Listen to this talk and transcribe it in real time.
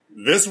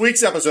This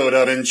week's episode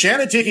of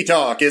Enchanted Tiki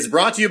Talk is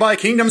brought to you by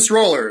Kingdom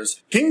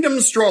Strollers. Kingdom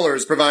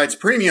Strollers provides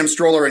premium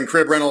stroller and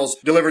crib rentals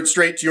delivered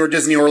straight to your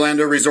Disney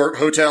Orlando resort,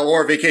 hotel,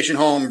 or vacation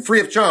home free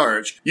of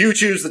charge. You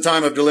choose the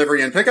time of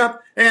delivery and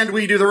pickup, and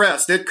we do the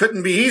rest. It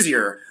couldn't be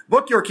easier.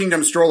 Book your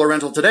Kingdom Stroller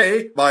rental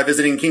today by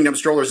visiting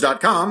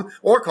kingdomstrollers.com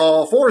or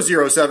call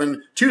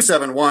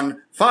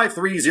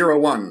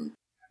 407-271-5301.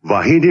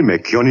 Vahidi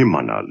Mekyoni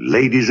Mana,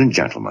 ladies and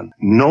gentlemen,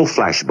 no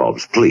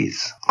flashbulbs,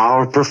 please.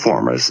 Our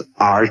performers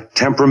are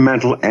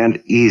temperamental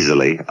and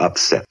easily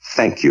upset.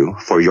 Thank you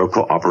for your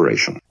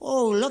cooperation.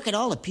 Oh, look at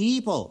all the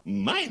people.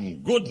 My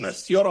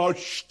goodness, you're all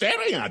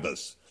staring at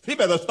us. We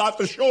better start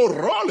the show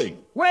rolling.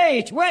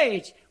 Wait.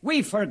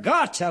 We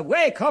forgot to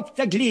wake up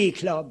the Glee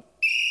Club.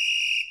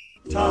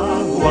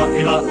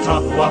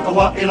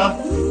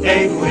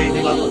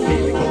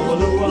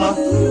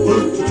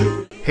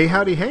 Hey,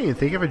 howdy, hey, and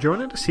thank you for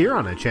joining us here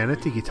on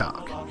Enchanted Tiki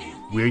Talk.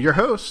 We're your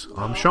hosts.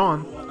 I'm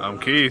Sean. I'm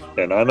Keith.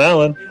 And I'm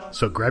Alan.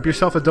 So grab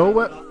yourself a Dole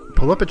Whip,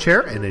 pull up a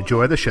chair, and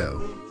enjoy the show.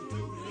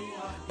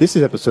 This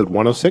is episode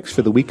 106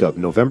 for the week of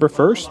November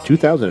 1st,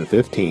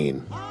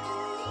 2015.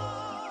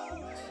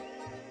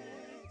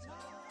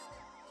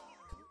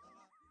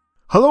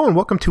 Hello and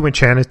welcome to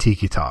Enchanted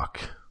Tiki Talk.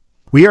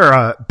 We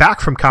are back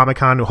from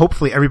Comic-Con.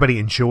 Hopefully everybody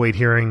enjoyed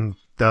hearing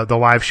the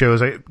live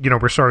shows.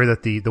 We're sorry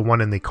that the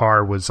one in the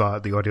car was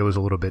the audio was a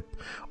little bit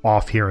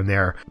off here and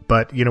there,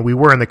 but we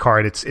were in the car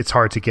and it's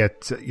hard to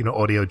get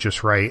audio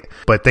just right.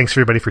 But thanks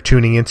everybody for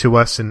tuning into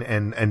us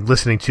and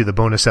listening to the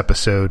bonus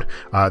episode,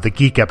 the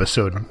geek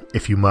episode,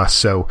 if you must.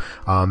 So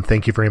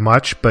thank you very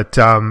much. But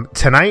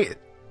tonight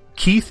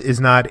Keith is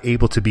not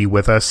able to be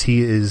with us.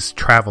 He is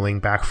traveling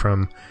back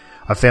from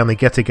a family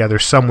get together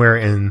somewhere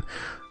in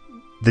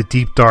the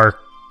deep dark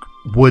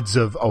woods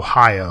of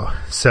Ohio.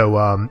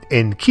 So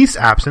in Keith's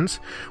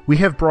absence, we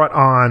have brought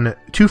on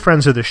two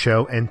friends of the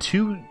show and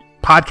two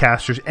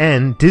podcasters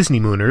and Disney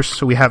Mooners.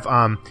 So we have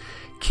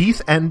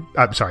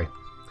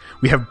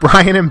we have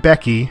Brian and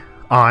Becky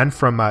on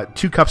from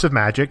Two Cups of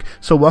Magic.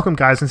 So welcome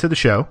guys into the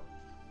show.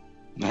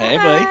 Hey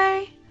buddy.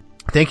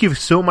 Thank you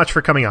so much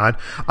for coming on.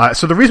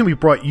 So the reason we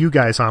brought you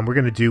guys on, we're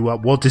going to do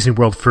Walt Disney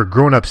World for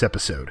Grown-Ups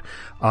episode.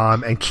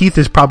 And Keith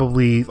is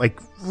probably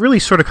really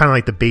sort of kind of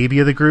like the baby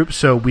of the group,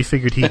 so we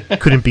figured he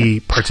couldn't be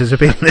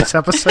participating in this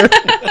episode.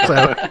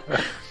 So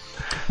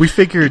we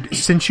figured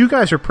since you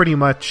guys are pretty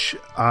much,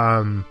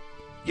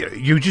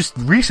 you just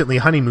recently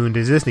honeymooned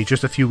in Disney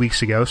just a few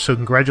weeks ago, so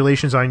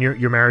congratulations on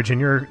your marriage and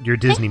your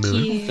Disney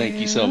moon. Thank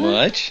you so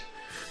much.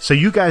 So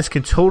you guys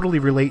can totally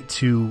relate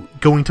to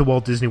going to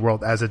Walt Disney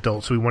World as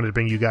adults, so we wanted to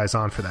bring you guys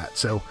on for that.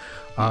 So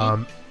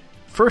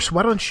first,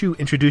 why don't you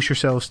introduce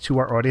yourselves to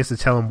our audience and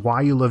tell them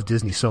why you love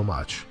Disney so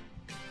much?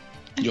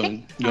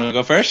 Okay. You want to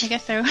go first? I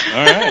guess so. All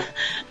right.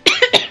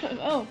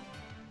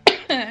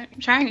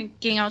 I'm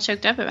getting all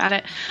choked up about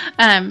it.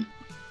 Hi,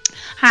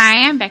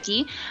 I'm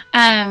Becky.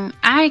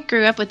 I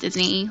grew up with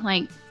Disney.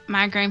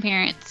 My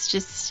grandparents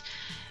just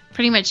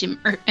pretty much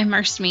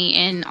immersed me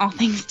in all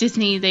things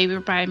Disney. They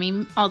would buy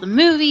me all the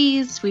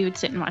movies. We would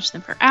sit and watch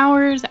them for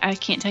hours. I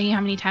can't tell you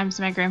how many times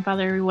my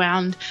grandfather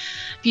rewound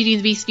Beauty and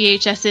the Beast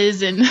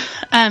VHSs,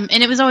 and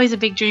it was always a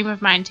big dream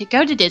of mine to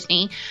go to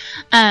Disney.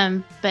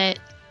 But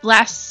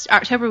last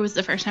October was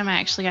the first time I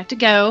actually got to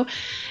go,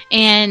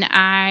 and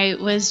I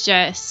was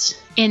just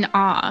in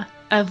awe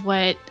of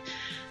what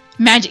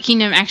Magic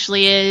Kingdom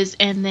actually is,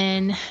 and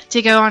then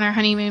to go on our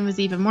honeymoon was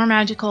even more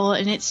magical.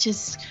 And it's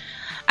just,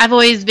 I've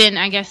always been,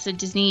 I guess, a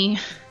Disney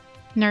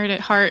nerd at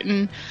heart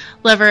and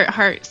lover at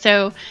heart,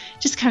 so it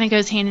just kind of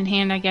goes hand in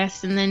hand, I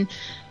guess. And then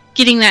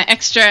getting that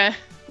extra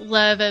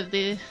love of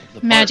the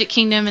Magic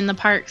Kingdom and the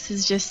parks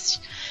has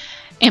just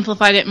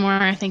amplified it more.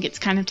 I think it's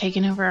kind of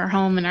taken over our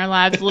home and our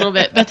lives a little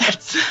bit, but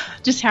that's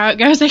just how it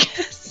goes, I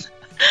guess.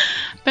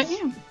 But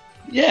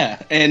yeah,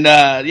 and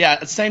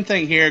same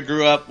thing here.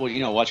 Grew up,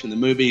 watching the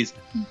movies,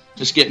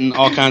 just getting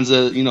all kinds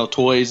of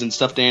toys and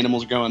stuffed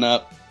animals growing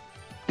up.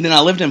 And then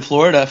I lived in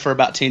Florida for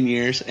about 10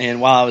 years, and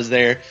while I was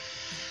there,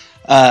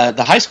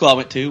 the high school I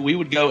went to, we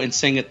would go and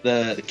sing at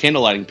the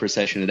candle lighting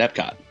procession at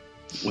Epcot,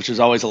 which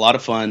was always a lot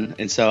of fun.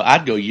 And so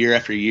I'd go year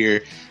after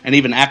year, and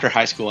even after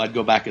high school, I'd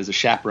go back as a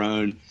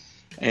chaperone,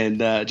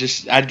 and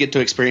I'd get to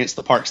experience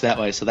the parks that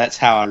way. So that's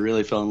how I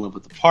really fell in love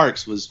with the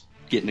parks, was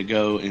getting to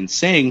go and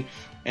sing,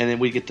 and then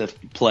we get to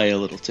play a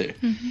little too.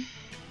 Mm-hmm.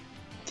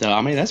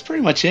 So, that's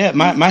pretty much it.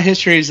 My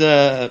history is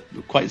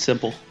quite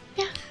simple.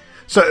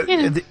 So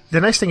the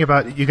nice thing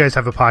about you guys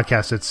have a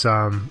podcast,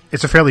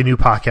 it's a fairly new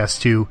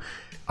podcast too.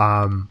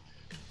 But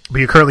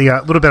you're currently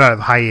a little bit out of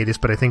hiatus,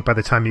 but I think by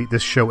the time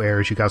this show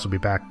airs, you guys will be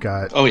back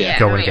going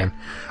again.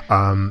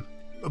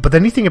 But the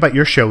neat thing about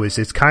your show is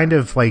it's kind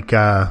of like,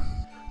 I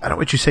don't know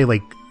what you say,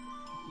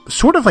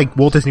 sort of like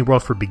Walt Disney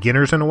World for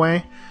beginners in a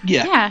way.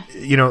 Yeah.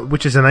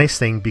 Which is a nice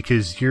thing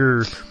because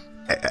you're,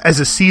 as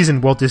a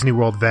seasoned Walt Disney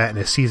World vet and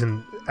a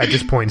seasoned, at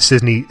this point,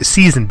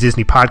 seasoned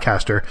Disney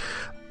podcaster,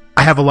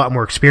 I have a lot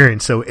more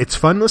experience, so it's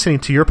fun listening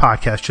to your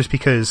podcast just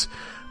because,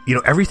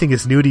 everything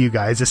is new to you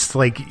guys. It's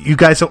like you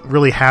guys don't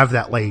really have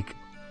that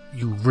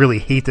you really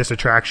hate this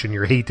attraction,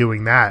 you hate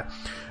doing that.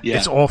 Yeah.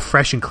 It's all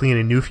fresh and clean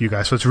and new for you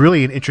guys. So it's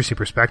really an interesting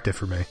perspective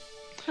for me.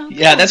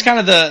 Yeah, that's kind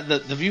of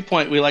the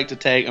viewpoint we like to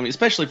take. I mean,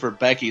 especially for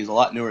Becky, who's a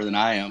lot newer than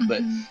I am.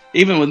 But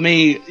even with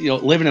me,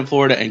 living in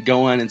Florida and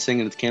going and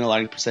singing at the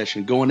candlelighting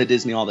procession, going to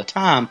Disney all the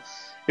time,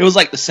 it was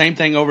like the same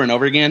thing over and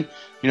over again.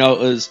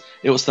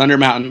 It was Thunder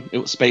Mountain, it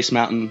was Space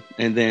Mountain,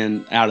 and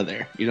then out of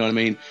there. You know what I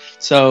mean?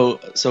 So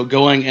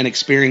going and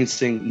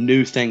experiencing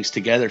new things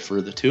together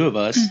for the two of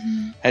us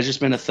has just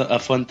been a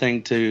fun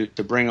thing to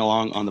bring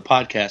along on the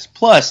podcast.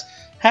 Plus,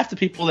 half the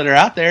people that are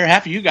out there,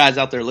 half of you guys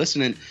out there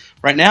listening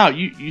right now,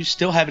 you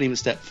still haven't even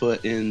stepped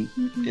foot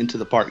into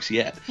the parks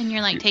yet. And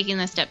you're like taking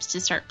the steps to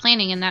start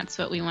planning, and that's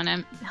what we want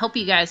to help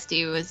you guys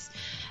do. Is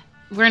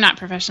we're not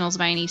professionals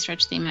by any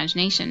stretch of the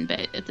imagination,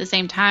 but at the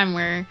same time,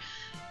 we're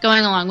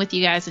going along with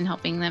you guys and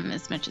helping them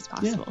as much as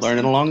possible. Yeah,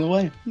 learning along the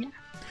way. Yeah.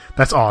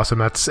 That's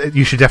awesome.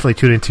 You should definitely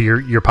tune into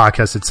your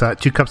podcast.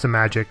 It's 2 Cups of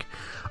Magic.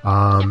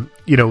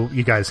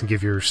 You guys can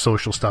give your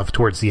social stuff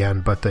towards the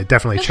end, but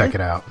definitely check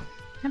it out.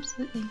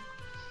 Absolutely.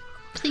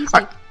 Please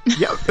do.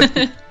 Yeah.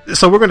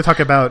 So we're going to talk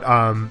about,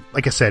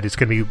 like I said, it's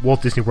going to be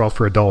Walt Disney World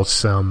for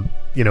adults. I'm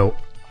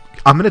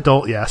an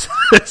adult, yes,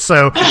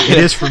 so it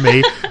is for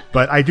me.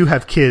 But I do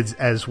have kids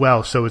as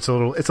well, so it's a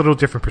little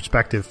different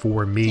perspective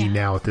for me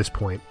now at this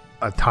point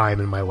of time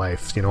in my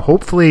life.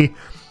 Hopefully,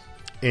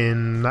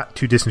 in not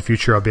too distant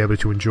future, I'll be able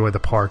to enjoy the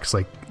parks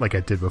like I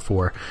did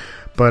before.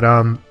 But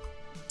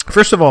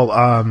first of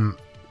all,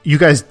 you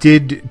guys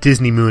did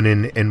Disney Moon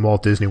in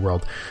Walt Disney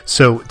World.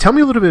 So tell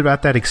me a little bit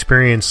about that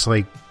experience,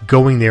 like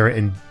going there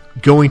and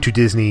going to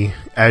Disney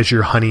as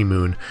your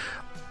honeymoon.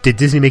 Did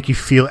Disney make you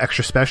feel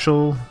extra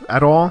special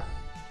at all?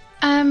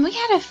 We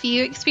had a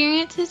few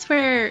experiences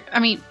where,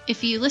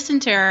 if you listen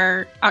to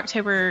our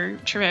October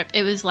trip,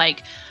 it was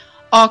like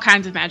all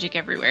kinds of magic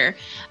everywhere.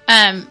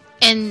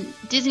 And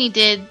Disney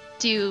did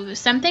do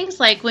some things,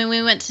 like when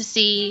we went to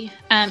see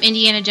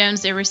Indiana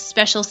Jones, there was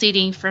special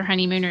seating for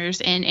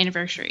honeymooners and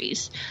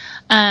anniversaries.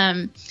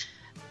 What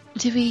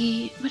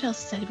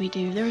else did we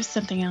do? There was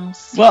something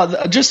else.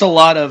 Well, just a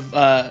lot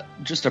of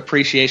just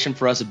appreciation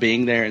for us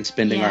being there and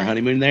spending our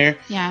honeymoon there.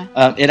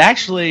 Yeah. It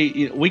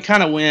actually, we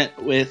kind of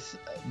went with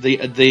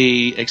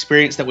the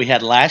experience that we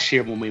had last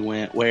year when we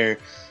went, where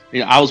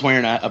I was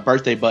wearing a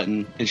birthday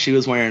button and she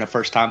was wearing a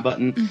first time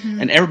button,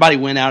 and everybody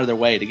went out of their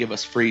way to give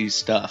us free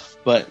stuff.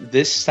 But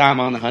this time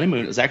on the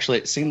honeymoon,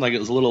 it seemed like it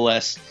was a little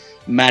less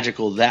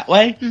magical that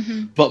way,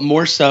 but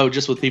more so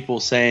just with people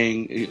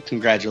saying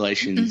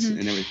congratulations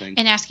and everything,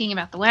 and asking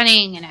about the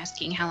wedding and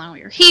asking how long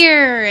we were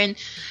here and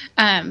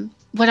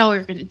what all we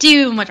were going to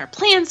do and what our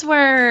plans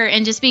were,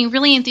 and just being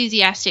really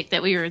enthusiastic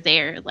that we were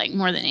there, like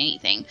more than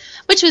anything,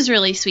 which was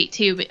really sweet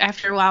too. But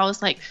after a while I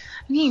was like,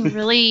 I'm getting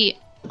really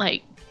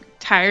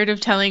tired of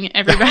telling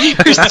everybody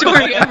our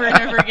story over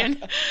and over again.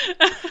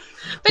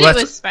 But it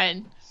was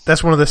fun.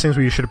 That's one of those things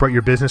where you should have brought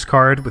your business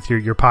card with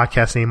your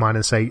podcast name on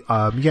and say,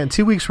 in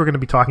 2 weeks we're going to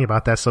be talking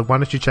about that, so why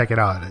don't you check it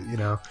out?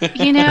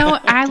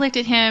 I looked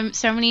at him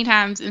so many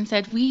times and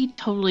said, we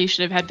totally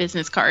should have had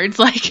business cards.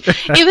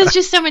 It was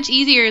just so much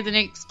easier than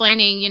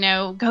explaining,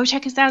 go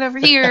check us out over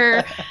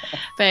here.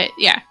 But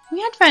yeah, we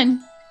had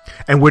fun.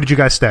 And where did you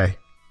guys stay?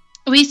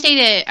 We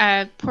stayed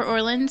at Port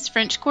Orleans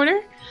French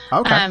Quarter,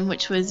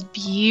 which was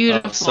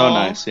beautiful. Oh, so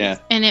nice, yeah.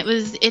 And it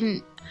was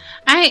in...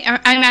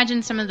 I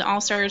imagine some of the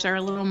All-Stars are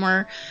a little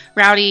more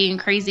rowdy and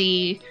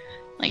crazy.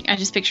 I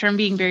just picture them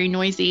being very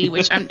noisy,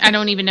 which I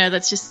don't even know.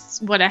 That's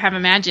just what I have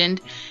imagined.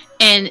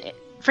 And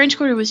French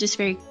Quarter was just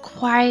very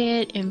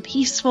quiet and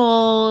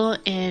peaceful,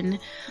 and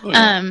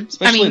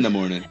especially in the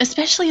morning.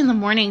 Especially in the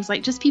mornings,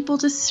 just people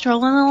just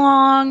strolling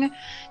along,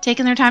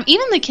 taking their time.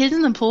 Even the kids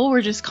in the pool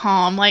were just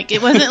calm.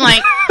 It wasn't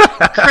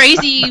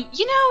crazy.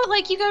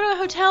 You go to a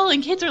hotel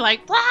and kids are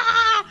like blah,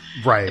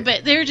 right?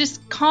 But they're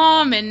just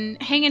calm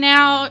and hanging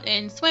out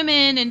and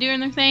swimming and doing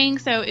their thing.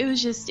 So it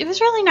was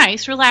really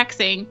nice,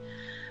 relaxing.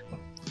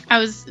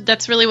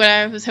 That's really what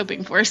I was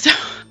hoping for. So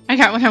I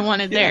got what I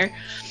wanted there.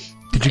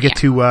 Did you get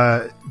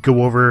to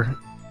go over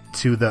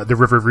to the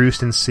River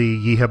Roost and see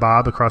Yeehaw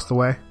Bob across the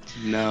way?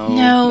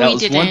 No, that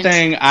was didn't. One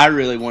thing I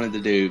really wanted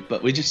to do,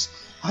 but we just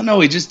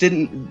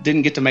didn't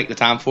get to make the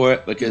time for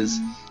it because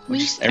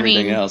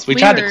everything else. We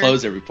tried to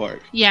close every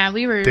park. Yeah,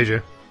 we were. Did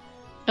you?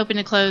 Open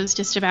to close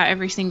just about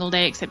every single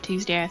day except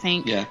Tuesday, I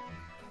think. Yeah.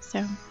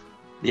 So.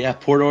 Yeah,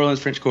 Port Orleans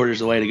French Quarter is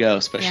the way to go,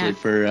 especially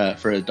for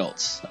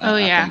adults.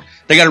 Yeah.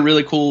 They got a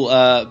really cool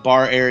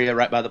bar area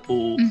right by the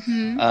pool.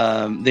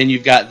 Then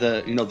you've got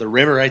the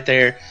river right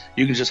there.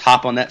 You can just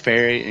hop on that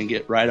ferry and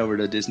get right over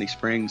to Disney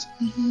Springs.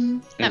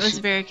 That was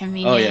very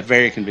convenient. Oh yeah,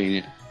 very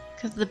convenient.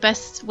 Because the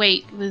bus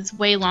wait was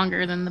way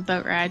longer than the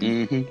boat ride.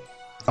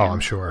 Oh,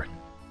 I'm sure.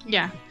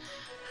 Yeah.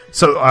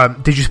 So,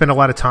 did you spend a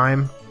lot of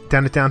time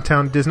down at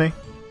downtown Disney?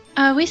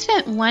 We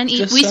spent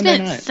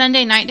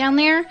Sunday night down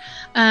there.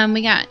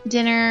 We got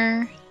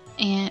dinner,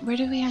 and where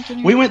did we have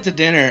dinner? We went to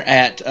dinner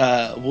at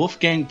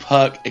Wolfgang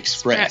Puck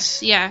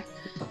Express. Yeah.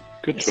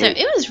 Good so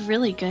it was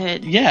really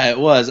good. Yeah, it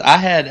was. I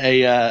had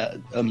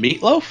a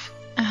meatloaf.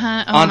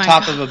 on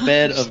top of a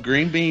bed of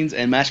green beans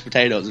and mashed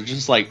potatoes. It's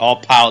just like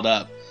all piled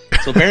up.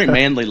 So very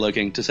manly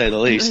looking, to say the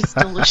least. It was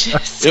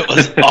delicious. It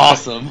was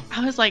awesome.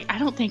 I was like, I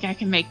don't think I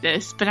can make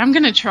this, but I'm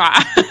going to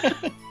try.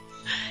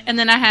 And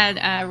then I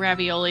had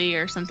ravioli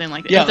or something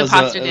like that. Yeah, it was a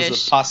pasta dish. It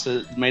was a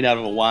pasta made out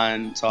of a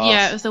wine sauce.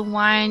 Yeah, it was a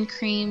wine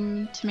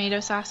cream tomato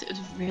sauce. It was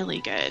really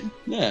good.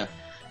 Yeah.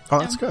 Oh,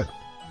 that's good.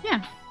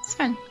 Yeah, it's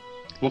fun.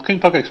 Well, King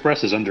Puck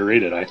Express is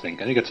underrated, I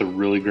think. I think it's a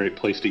really great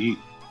place to eat.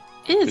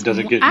 It is. It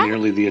doesn't get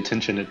nearly the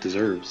attention it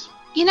deserves.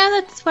 You know,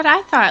 that's what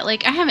I thought.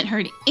 Like, I haven't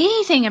heard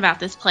anything about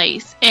this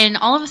place. And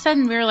all of a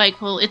sudden, we were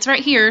like, well, it's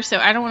right here, so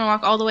I don't want to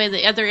walk all the way to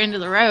the other end of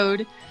the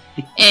road.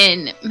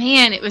 And,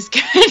 man, it was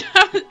good.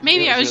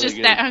 Maybe I was really just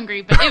good. that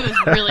hungry, but it was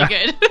really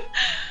good.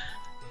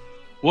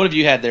 What have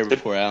you had there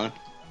before, Alan?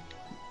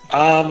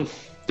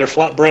 Their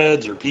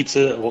flatbreads or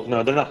pizza. Well,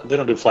 no, they're not. They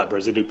don't do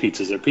flatbreads. They do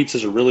pizzas. Their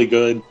pizzas are really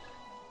good.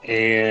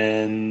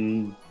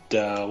 And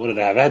what did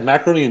I have? I had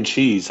macaroni and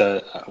cheese.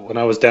 When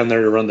I was down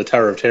there to run the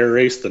Tower of Terror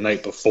race the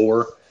night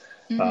before,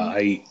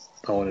 I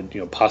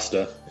wanted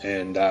pasta,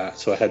 and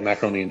so I had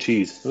macaroni and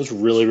cheese. It was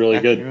really, really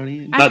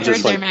good. Not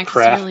just like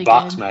Kraft really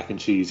box good. mac and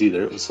cheese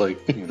either. It was like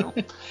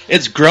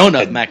It's grown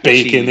up mac and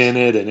cheese. bacon in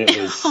it, and it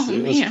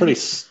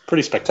was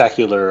pretty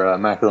spectacular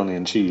macaroni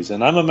and cheese.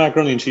 And I'm a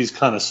macaroni and cheese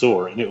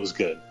connoisseur, and it was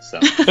good. So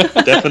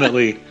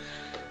definitely,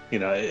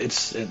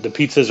 it's the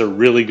pizzas are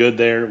really good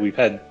there.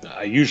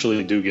 I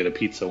usually do get a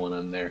pizza when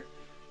I'm there,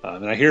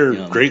 and I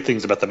hear great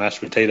things about the mashed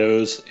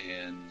potatoes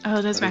and. Oh,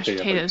 those mashed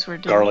potatoes were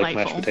garlic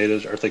delightful. mashed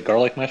potatoes. Are they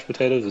garlic mashed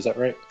potatoes? Is that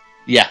right?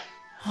 Yeah.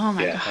 Oh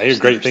my gosh. I hear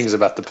great things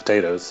about the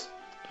potatoes.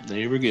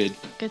 They were good.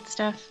 Good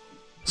stuff.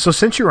 So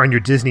since you were on your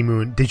Disney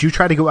moon, did you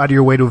try to go out of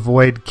your way to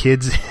avoid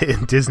kids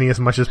in Disney as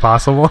much as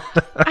possible?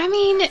 I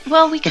mean,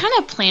 well, we kind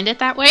of planned it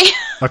that way.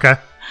 Okay.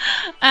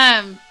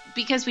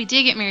 Because we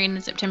did get married in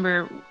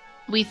September,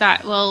 we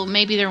thought, well,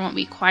 maybe there won't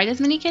be quite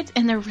as many kids,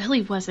 and there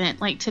really wasn't.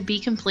 Like, to be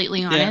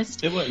completely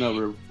honest, it wasn't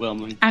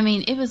overwhelming. I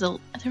mean,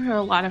 there were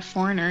a lot of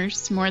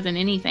foreigners more than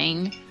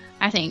anything.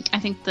 I think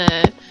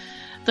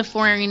the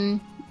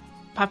foreign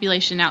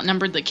population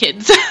outnumbered the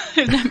kids,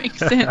 if that makes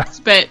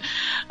sense. But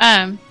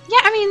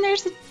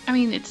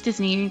it's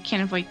Disney. You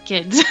can't avoid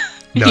kids.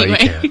 No, anyway,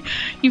 you can't.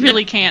 You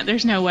really can't.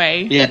 There's no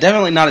way. Yeah,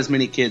 definitely not as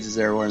many kids as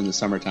there were in the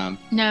summertime.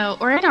 No,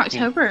 or in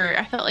October.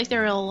 I felt like there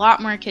were a lot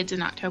more kids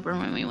in October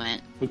when we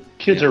went. Well,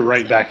 kids are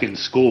right back in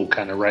school,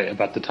 kind of right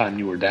about the time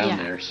you were down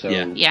there. So,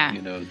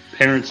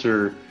 parents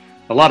are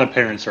a lot of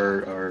parents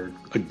are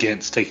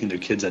against taking their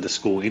kids out of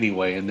school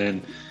anyway, and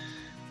then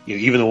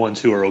even the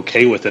ones who are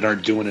okay with it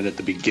aren't doing it at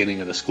the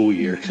beginning of the school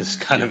year because it's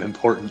kind of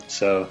important.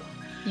 So,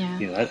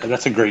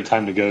 that's a great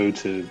time to go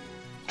to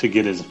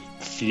get as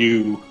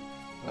few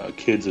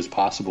kids as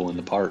possible in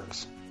the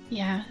parks.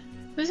 Yeah,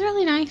 it was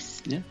really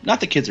nice. Yeah,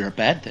 not that kids are a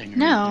bad thing.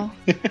 No,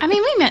 I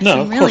mean we met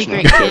some really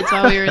great kids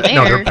while we were there.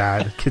 No, they're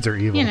bad. Kids are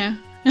evil.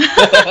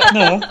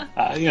 No,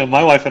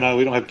 my wife and I,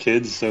 we don't have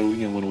kids, so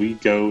when we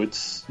go,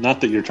 it's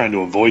not that you're trying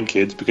to avoid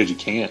kids because you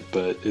can't,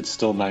 but it's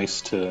still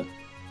nice to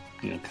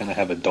kind of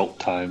have adult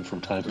time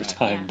from time to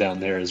time down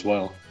there as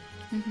well.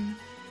 Mm-hmm.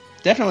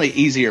 Definitely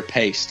easier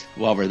paced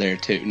while we're there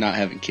too, not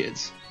having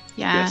kids.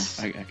 Yeah. Yes,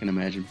 I can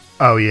imagine.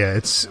 Oh yeah,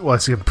 it's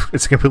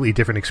a completely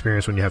different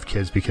experience when you have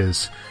kids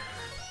because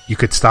you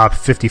could stop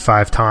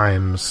 55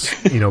 times,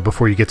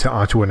 before you get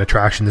onto an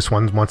attraction. This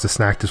one wants a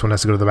snack. This one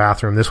has to go to the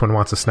bathroom. This one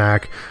wants a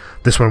snack.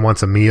 This one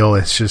wants a meal.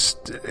 It's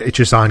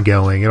just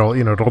ongoing. It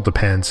all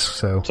depends.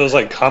 So it's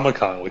like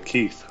Comic-Con with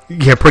Keith.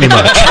 Yeah, pretty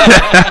much.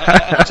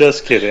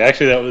 Just kidding.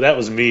 Actually, that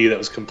was me that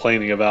was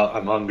complaining about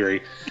I'm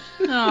hungry.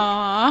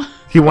 Aww.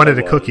 He wanted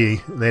a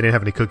cookie. They didn't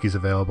have any cookies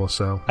available,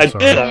 so I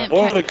did. I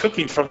wanted a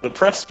cookie from the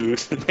press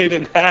booth, and they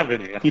didn't have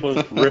any. I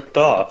was ripped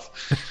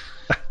off.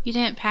 You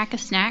didn't pack a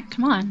snack?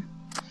 Come on.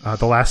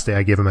 The last day,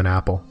 I gave him an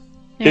apple.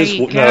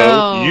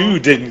 No, you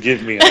didn't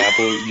give me an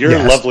apple. Your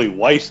lovely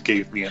wife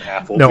gave me an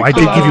apple. No, I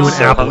did give you an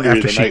apple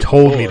after she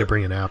told me to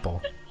bring an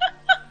apple.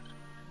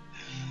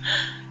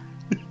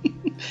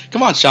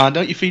 Come on, Sean,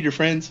 don't you feed your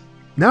friends?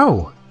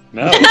 No.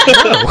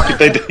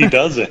 He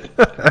doesn't.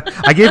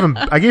 I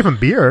gave him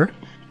beer.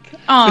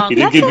 Oh, he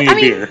didn't give me a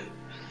beer.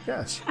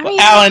 Yes. Well,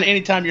 Alan,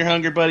 anytime you're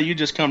hungry, buddy, you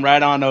just come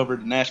right on over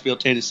to Nashville,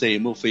 Tennessee,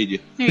 and we'll feed you.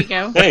 There you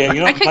go. Hey,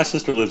 my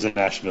sister lives in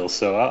Nashville,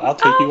 so I'll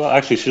take you out.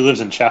 Actually, she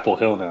lives in Chapel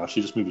Hill now.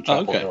 She just moved to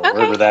Chapel Hill,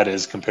 wherever that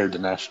is compared to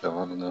Nashville.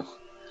 I don't know.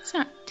 It's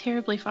not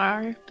terribly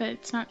far, but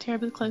it's not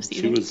terribly close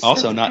either. She was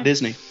also not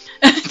Disney.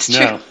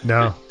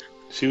 No.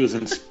 She was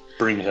in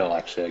Spring Hill,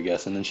 actually, I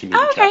guess, and then she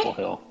moved to Chapel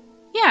Hill.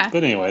 Yeah.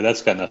 But anyway,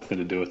 that's got nothing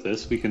to do with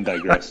this. We can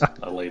digress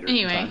later.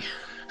 Anyway.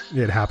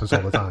 It happens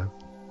all the time.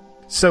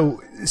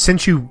 So,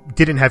 since you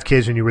didn't have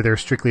kids and you were there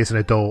strictly as an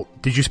adult,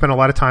 did you spend a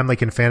lot of time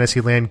like in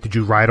Fantasyland? Did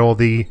you ride all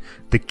the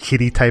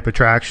kiddie type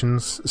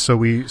attractions? So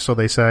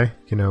they say,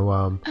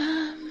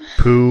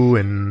 Pooh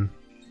and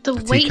the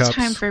wait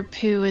time for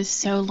Pooh is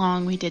so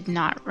long. We did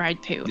not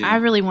ride Pooh. Yeah. I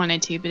really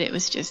wanted to, but it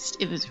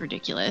was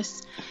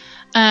ridiculous.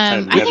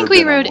 I think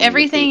we rode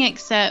everything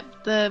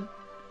except the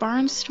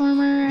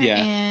Barnstormer,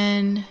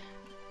 and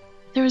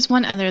there was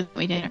one other that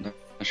we didn't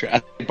not sure. I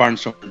think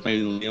Barnstormers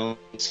maybe the only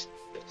ones.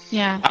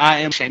 Yeah. I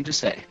am ashamed to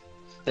say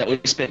that we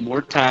spent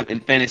more time in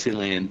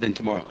Fantasyland than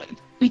Tomorrowland.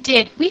 We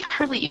did. We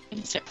hardly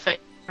even set foot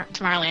in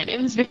Tomorrowland.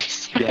 It was very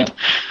sad. Yeah.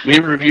 We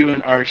were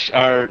reviewing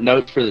our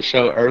notes for the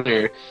show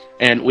earlier,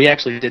 and we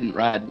actually didn't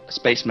ride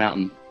Space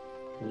Mountain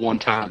one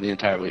time the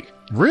entire week.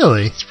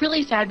 Really? It's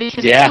really sad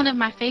because it's one of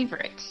my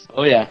favorites.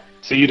 Oh, yeah.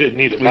 So you didn't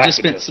need it We back just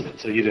spent adjustment,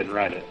 so you didn't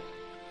ride it.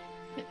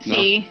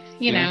 See,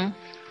 you know.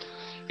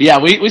 Yeah,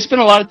 we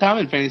spent a lot of time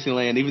in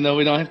Fantasyland, even though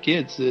we don't have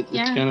kids. It's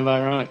kind of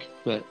ironic,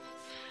 but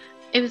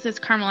it was those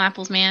caramel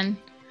apples, man.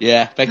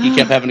 Yeah, Becky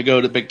kept having to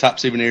go to Big Top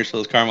Souvenirs for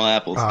those caramel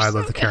apples. Oh, I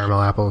love the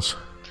caramel apples.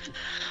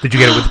 Did you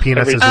get it with the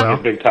peanuts as well?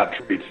 Big Top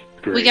treats.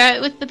 Great. We got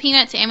it with the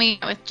peanuts and we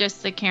got it with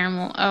just the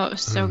caramel. Oh, it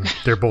was so good.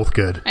 They're both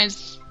good.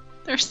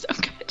 They're so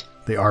good.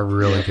 They are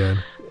really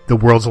good. The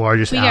world's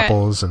largest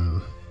apples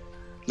and...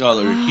 Oh,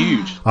 they're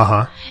huge.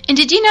 Uh-huh. And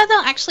did you know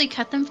they'll actually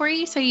cut them for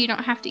you so you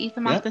don't have to eat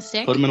them off the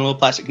stick? Put them in a little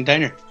plastic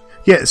container.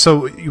 Yeah,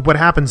 so what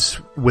happens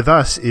with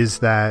us is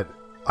that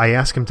I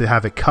ask him to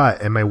have it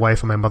cut, and my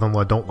wife and my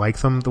mother-in-law don't like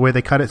them the way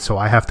they cut it, so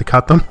I have to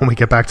cut them when we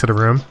get back to the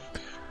room.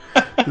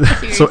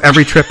 So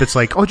every trip it's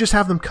like, oh, just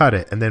have them cut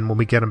it. And then when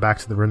we get them back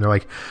to the room, they're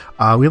like,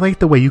 we like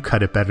the way you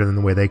cut it better than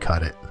the way they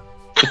cut it.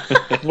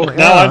 Well,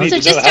 now I need so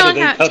to just know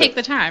how don't take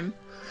the time.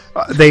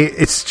 They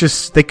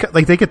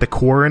get the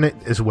core in it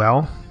as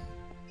well.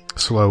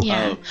 Slow.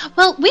 Yeah.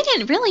 Well, we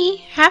didn't really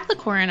have the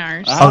core in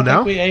ours. I don't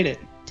think we ate it.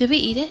 Did we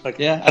eat it?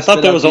 Yeah. I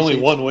thought there was only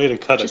one way to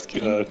cut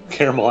a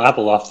caramel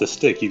apple off the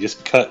stick. You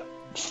just cut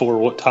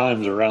 4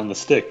 times around the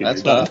stick. And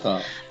That's what I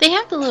thought. They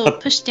have the little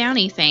push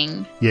downy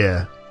thing.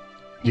 Yeah.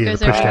 Yeah,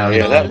 the push down.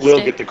 Yeah, that will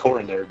get the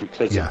core in there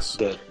because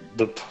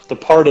the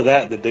part of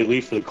that they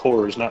leave for the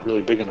core is not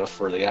really big enough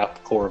for the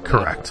apple core of an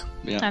Correct.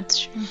 apple. Yeah. That's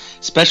true.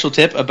 Special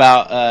tip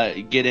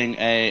about getting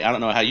I don't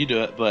know how you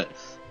do it, but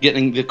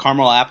getting the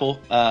caramel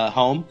apple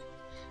home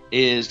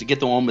is to get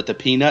the one with the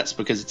peanuts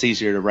because it's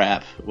easier to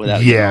wrap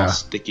without getting all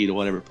sticky to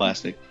whatever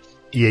plastic.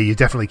 Yeah, you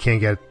definitely can't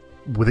get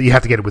with it. You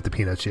have to get it with the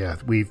peanuts. Yeah,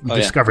 we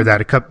discovered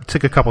that. It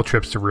took a couple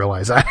trips to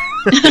realize that.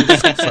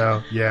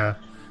 So yeah,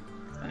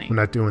 we're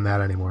not doing that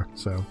anymore.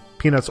 So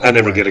peanuts. I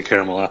never get a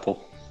caramel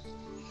apple.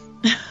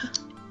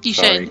 You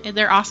should.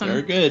 They're awesome.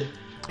 They're good.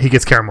 He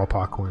gets caramel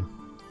popcorn.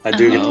 I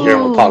do get the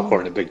caramel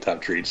popcorn at Big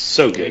Top Treats.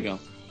 So good. There you go.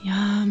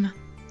 Yum.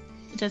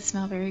 It does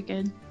smell very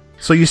good.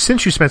 So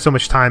since you spent so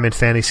much time in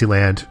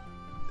Fantasyland,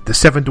 the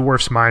Seven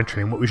Dwarfs Mine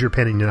Train, what was your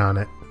opinion on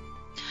it?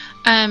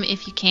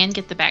 If you can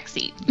get the back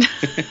seat.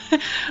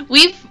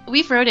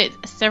 We've rode it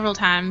several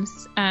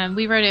times.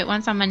 We rode it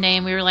once on Monday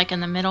and we were like in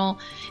the middle,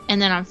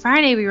 and then on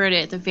Friday we rode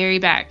it at the very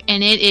back,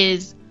 and it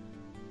is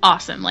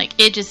awesome. Like,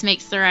 it just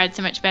makes the ride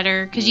so much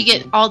better because you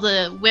get all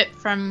the whip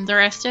from the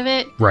rest of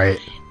it. Right.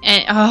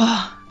 And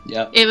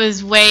it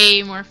was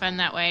way more fun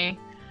that way.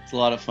 It's a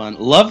lot of fun.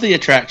 Love the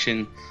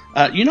attraction.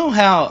 You know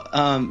how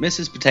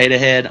Mrs. Potato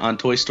Head on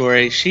Toy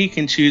Story, she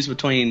can choose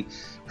between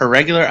her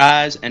regular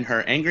eyes and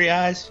her angry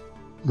eyes?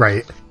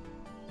 Right.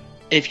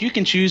 If you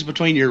can choose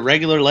between your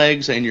regular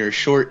legs and your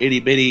short,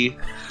 itty-bitty,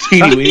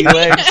 teeny-weeny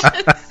legs,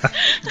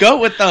 go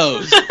with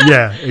those.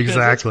 Yeah,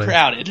 exactly. It's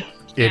crowded.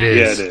 It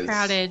is. Yeah, it is.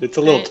 Crowded. It's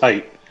a little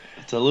tight.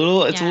 It's a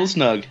little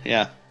snug,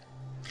 yeah.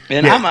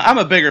 And I'm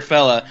a bigger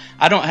fella.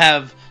 I don't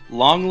have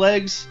long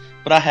legs,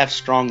 but I have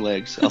strong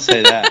legs. I'll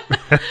say that.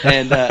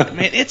 And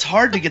man, it's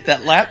hard to get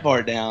that lap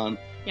bar down.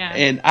 Yeah.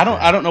 And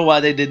I don't know why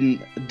they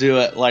didn't do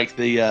it like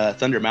the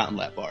Thunder Mountain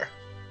lap bar.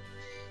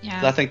 Yeah.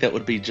 I think that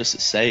would be just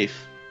as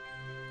safe.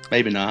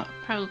 Maybe not.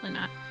 Probably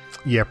not.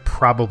 Yeah,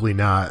 probably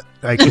not.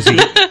 Because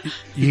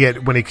you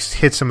get when it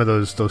hits some of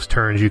those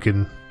turns, you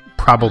can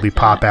probably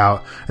pop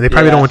out, and they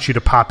probably don't want you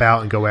to pop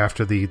out and go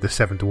after the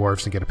Seven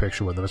Dwarfs and get a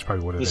picture with them. That's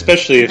probably what it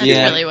Especially is. if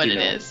That's really what it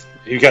is.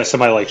 You got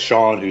somebody like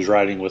Sean who's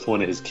riding with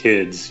one of his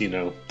kids. You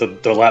know,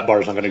 the lap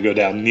bar's not going to go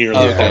down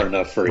nearly far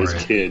enough for his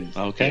kid.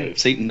 Okay, you know.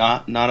 see,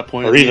 not a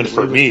point. Or even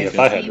for me, if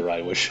I had to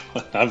ride with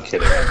Sean. I'm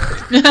kidding.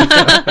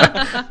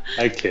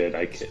 I kid.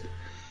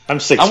 I'm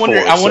 6'4", I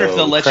wonder if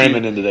they'll let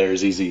cramming into there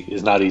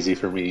is not easy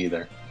for me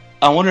either.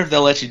 I wonder if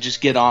they'll let you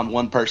just get on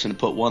one person and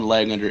put one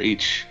leg under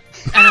each.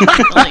 I don't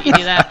think they'll let you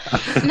do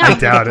that. No, I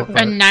doubt it.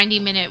 A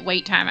 90-minute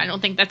wait time. I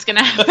don't think that's going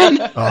to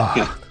happen.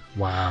 Oh,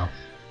 wow.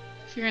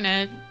 If you're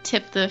going to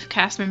tip the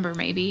cast member,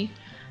 maybe.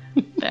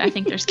 But I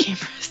think there's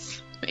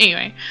cameras.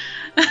 Anyway.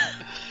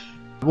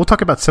 We'll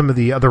talk about some of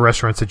the other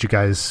restaurants that you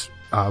guys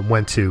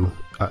went to.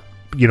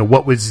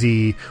 What was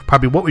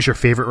your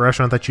favorite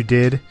restaurant that you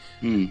did?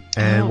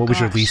 And what was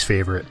your least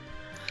favorite?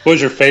 What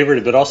was your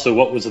favorite, but also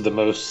what was the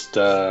most,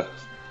 I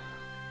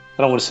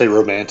don't want to say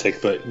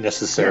romantic, but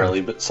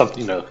necessarily, but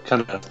something,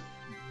 kind of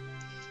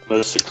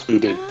most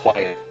secluded,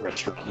 quiet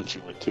restaurant that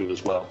you went to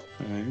as well?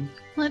 Mm-hmm.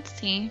 Let's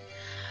see.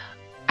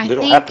 They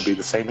don't have to be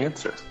the same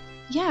answer.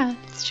 Yeah,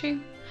 it's true.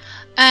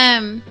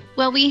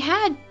 Well, we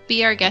had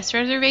Be Our Guest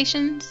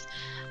reservations.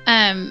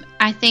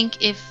 I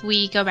think if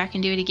we go back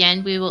and do it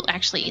again, we will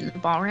actually eat in the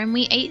ballroom.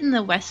 We ate in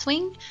the West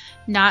Wing,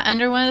 not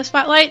under one of the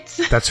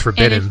spotlights. That's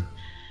forbidden.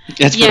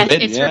 It's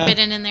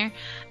forbidden in there.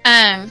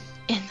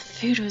 and the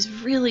food was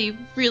really,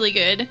 really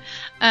good.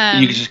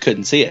 You just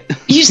couldn't see it.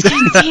 You just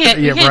couldn't see it.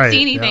 You can't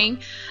see anything.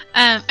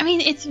 Yep. I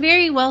mean, it's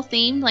very well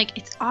themed. Like,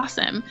 it's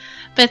awesome.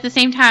 But at the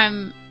same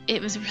time,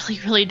 it was really,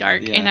 really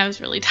dark, and I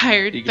was really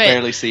tired. You could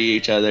barely see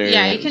each other.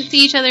 Yeah, you can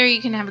see each other.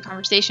 You can have a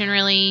conversation,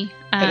 really.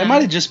 It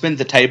might have just been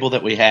the table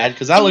that we had,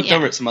 because I looked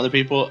over at some other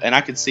people, and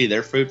I could see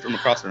their food from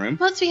across the room.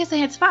 Well, it's because they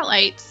had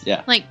spotlights.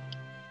 Yeah. Like,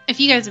 if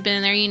you guys have been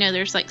in there, you know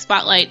there's, like,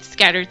 spotlights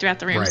scattered throughout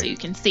the room so you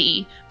can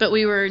see. But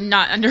we were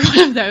not under one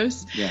of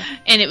those. Yeah.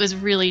 And it was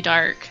really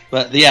dark.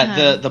 But,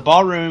 the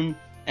ballroom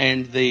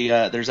and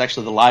there's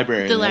actually the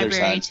library the on the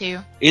library, other side. too.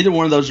 Either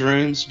one of those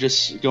rooms,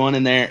 just going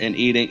in there and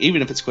eating,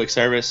 even if it's quick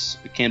service,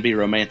 it can be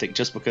romantic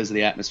just because of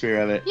the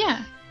atmosphere of it.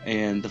 Yeah.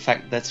 And the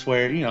fact that's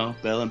where,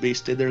 Belle and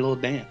Beast did their little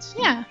dance.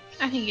 Yeah.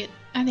 I think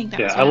that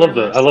was I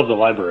love the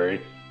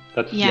library.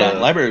 That's the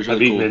library was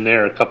really I've cool. eaten in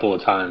there a couple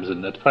of times,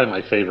 and that's probably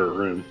my favorite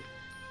room.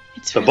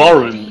 It's the really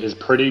ballroom pretty. is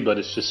pretty, but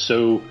it's just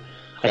so.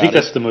 I think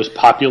that's the most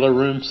popular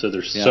room, so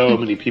there's so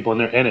many people in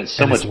there, and it's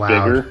so much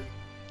bigger.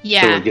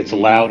 Yeah. So it gets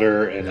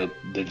louder, and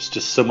there's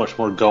just so much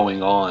more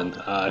going on.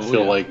 I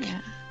feel like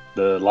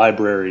the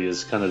library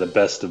is kind of the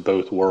best of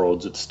both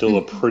worlds. It's still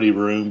a pretty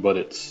room, but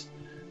it's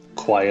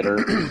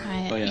quieter.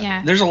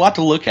 There's a lot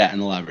to look at in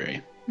the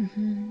library.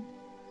 Mm-hmm.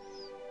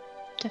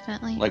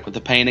 Definitely. Like with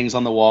the paintings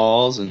on the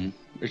walls, and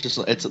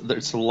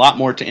there's a lot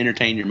more to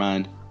entertain your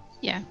mind.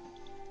 Yeah.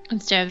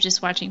 Instead of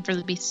just watching for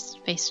the Beast's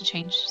face to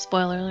change.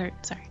 Spoiler alert.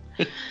 Sorry.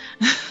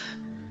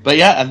 But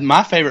yeah,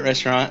 my favorite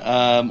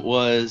restaurant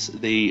was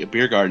the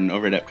beer garden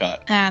over at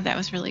Epcot. That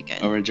was really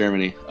good. Over in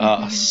Germany.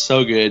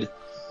 So good.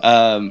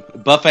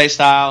 Buffet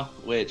style,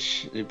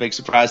 which big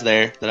surprise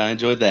there that I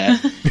enjoyed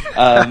that.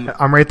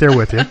 I'm right there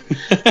with you.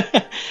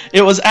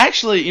 It was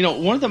actually,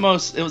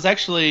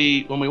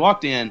 when we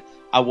walked in,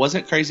 I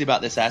wasn't crazy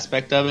about this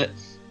aspect of it.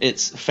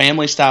 It's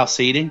family style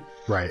seating.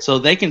 Right. So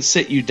they can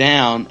sit you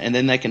down, and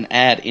then they can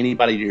add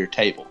anybody to your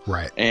table.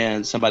 Right.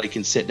 And somebody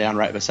can sit down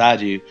right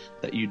beside you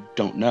that you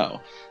don't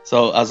know.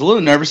 So I was a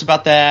little nervous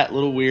about that, a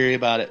little weary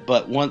about it.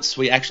 But once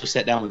we actually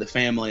sat down with the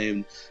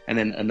family, and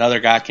then another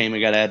guy came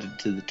and got added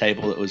to the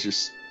table that was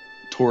just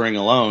touring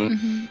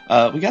alone,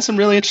 we got some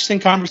really interesting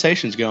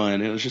conversations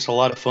going. It was just a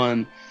lot of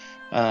fun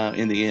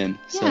in the end.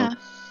 Yeah,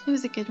 it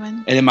was a good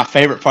one. And then my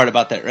favorite part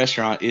about that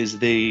restaurant is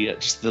the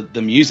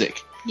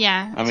music.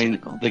 Yeah, I mean, really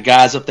cool. the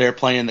guys up there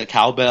playing the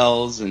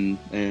cowbells and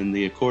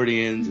the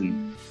accordions,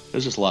 and it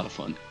was just a lot of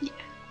fun. Yeah.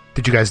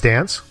 Did you guys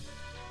dance?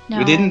 No.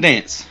 We didn't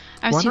dance.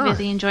 I was too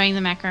busy enjoying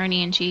the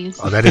macaroni and cheese.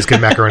 Oh, that is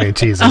good macaroni and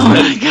cheese, isn't oh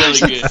it? my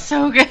gosh, it's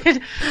so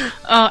good.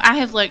 Oh, I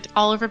have looked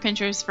all over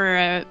Pinterest for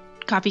a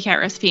copycat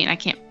recipe, and I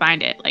can't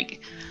find it. Like,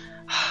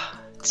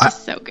 it's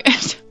just so good.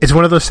 It's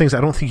one of those things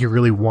I don't think you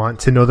really want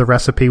to know the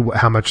recipe,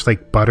 how much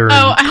like butter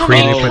and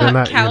cream they put in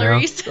that.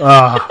 Calories. You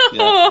know?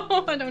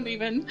 Oh, I don't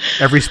even.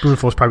 Every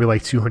spoonful is probably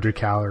like 200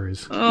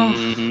 calories. Oh.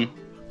 Mm-hmm.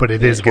 But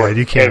it is good.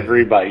 You can't.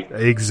 Every bite.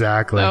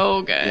 Exactly.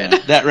 So good. Yeah,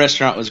 that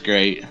restaurant was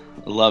great.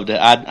 I loved it.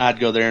 I'd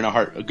go there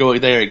go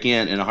there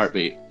again in a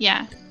heartbeat.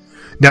 Yeah.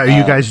 Now, are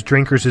you guys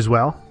drinkers as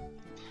well?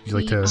 You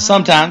like to?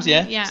 Sometimes,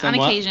 yeah. Yeah,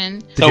 somewhat. on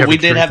occasion. So we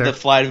did have the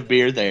flight of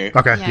beer there.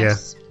 Okay,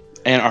 yes. yeah.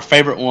 And our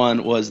favorite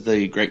one was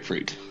the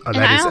grapefruit. Oh,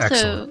 that is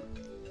excellent.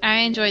 I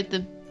enjoyed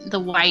the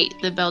white,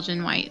 the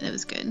Belgian white. That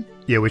was good.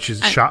 Yeah, which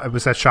is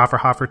was that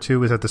Schafferhofer too?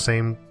 Was that the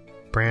same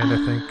brand?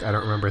 I think I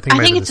don't remember.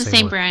 I think it's the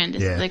same brand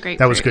as the grapefruit.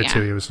 That was good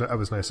too. That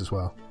was nice as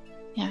well.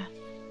 Yeah,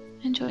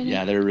 enjoyed it.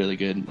 Yeah, they were really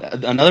good.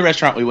 Another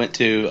restaurant we went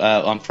to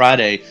on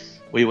Friday.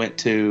 We went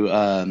to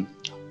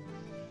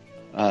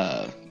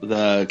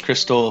the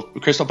Crystal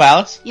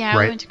Palace. Yeah,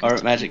 we went to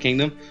Crystal Magic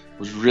Kingdom. It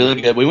was really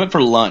good. We went for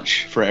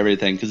lunch for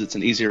everything because it's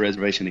an easier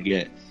reservation to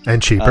get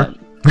and cheaper.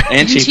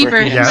 And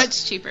cheaper,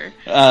 much cheaper.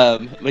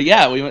 But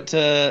yeah, we went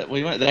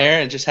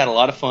there and just had a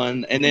lot of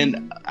fun. And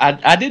then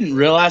I didn't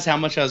realize how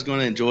much I was going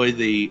to enjoy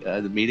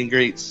the meet and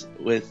greets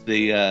with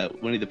the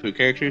Winnie the Pooh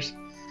characters.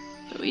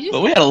 But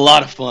we had a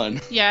lot of fun.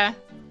 Yeah,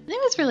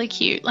 it was really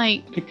cute.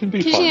 Like, it can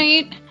be fun.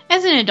 You know,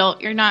 as an adult,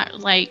 you're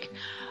not like,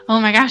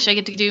 oh my gosh, I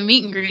get to do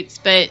meet and greets,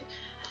 but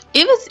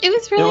it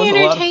was really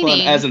entertaining. A lot of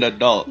fun as an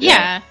adult.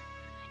 Yeah.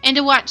 And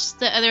to watch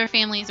the other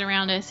families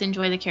around us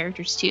enjoy the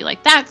characters too.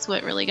 Like, that's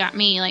what really got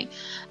me. Like,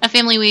 a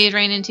family we had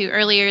ran into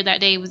earlier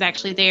that day was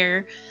actually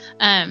there.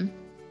 And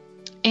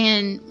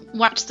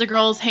watched the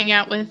girls hang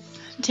out with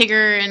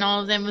Tigger and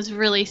all of them was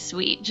really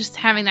sweet. Just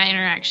having that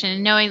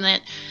interaction, knowing that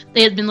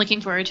they had been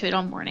looking forward to it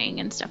all morning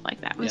and stuff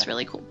like that was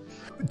really cool.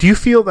 Do you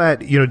feel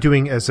that, you know,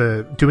 doing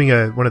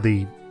one of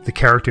the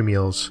character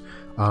meals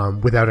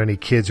without any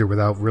kids or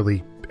without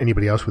really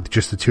anybody else, with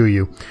just the two of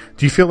you,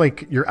 do you feel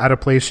like you're out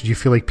of place? Do you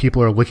feel like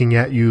people are looking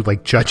at you,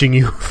 like judging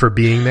you for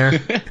being there?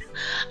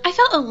 I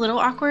felt a little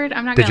awkward.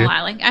 I'm not gonna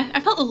lie. Like, I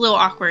felt a little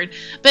awkward,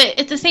 but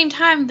at the same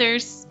time,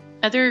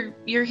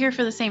 you're here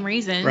for the same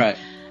reason. Right.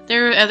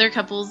 There were other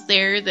couples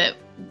there that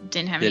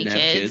didn't have any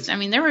kids. I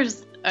mean, there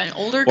was an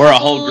older couple or a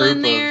whole group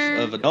in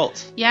there. of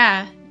adults.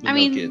 Yeah. I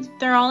mean, kids.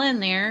 They're all in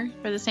there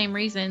for the same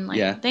reason.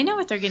 Like, they know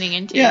what they're getting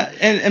into. Yeah,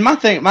 and my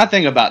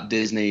thing about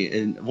Disney,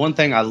 and one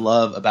thing I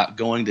love about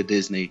going to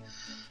Disney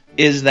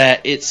is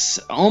that it's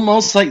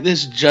almost like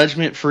this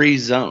judgment-free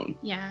zone.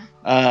 Yeah.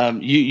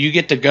 You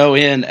get to go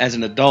in as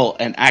an adult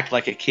and act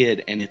like a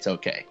kid, and it's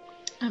okay.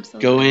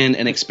 Absolutely. Go in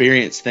and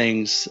experience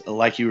things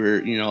like you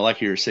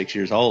were 6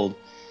 years old,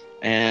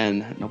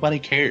 and nobody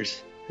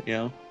cares.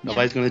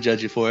 Nobody's going to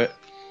judge you for it.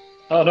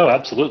 Oh no,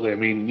 absolutely. I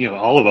mean,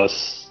 all of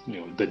us,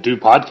 that do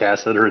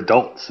podcasts that are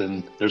adults,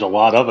 and there's a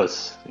lot of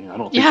us. I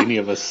don't think any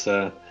of us,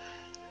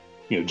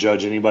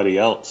 judge anybody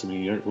else. I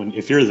mean,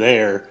 if you're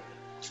there,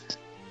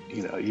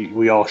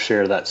 we all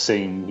share that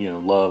same,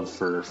 love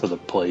for the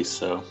place.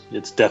 So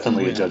it's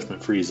definitely a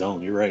judgment-free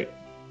zone. You're right.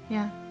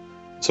 Yeah.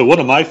 So one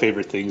of my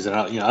favorite things, and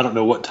I don't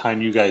know what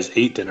time you guys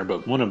ate dinner,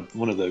 but one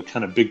of the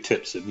kind of big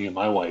tips that me and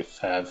my wife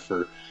have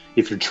for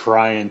if you're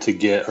trying to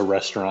get a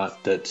restaurant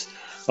that's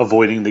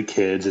avoiding the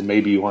kids and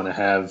maybe you want to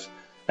have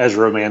as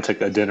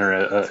romantic a dinner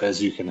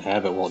as you can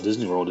have at Walt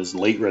Disney World is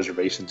late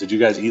reservations. Did you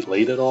guys eat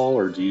late at all,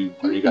 or are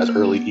you guys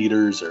early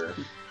eaters? Or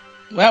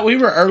Well, we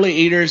were early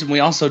eaters, and we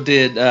also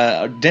did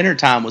dinner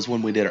time was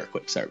when we did our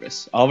quick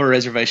service. All of our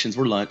reservations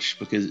were lunch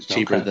because it's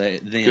cheaper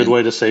then. Good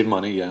way to save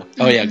money, yeah.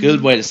 Oh, yeah,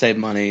 good way to save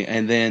money.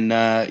 And then,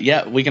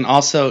 we can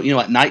also,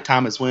 at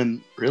nighttime is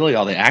when really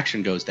all the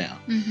action goes down.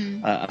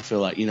 Mm-hmm. I feel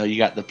like, you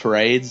got the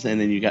parades, and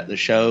then you got the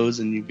shows,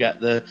 and you've got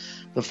the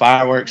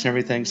fireworks and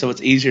everything. So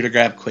it's easier to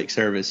grab quick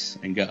service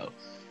and go.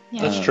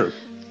 Yeah. That's true.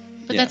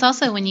 But that's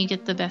also when you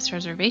get the best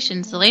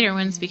reservations, the later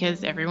ones,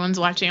 because everyone's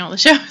watching all the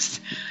shows.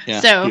 Yeah.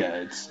 So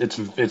yeah,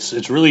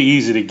 it's really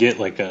easy to get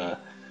like a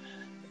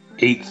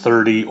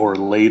 8:30 or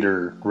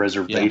later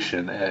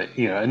reservation at,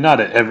 and not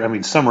at every. I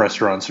mean, some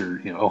restaurants are,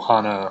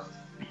 Ohana,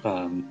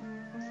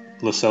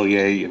 Le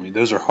Cellier. I mean,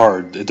 those are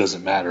hard. It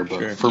doesn't matter.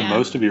 But for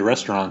most of your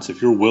restaurants,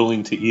 if you're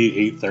willing to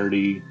eat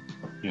 8:30,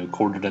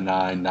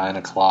 8:45, 9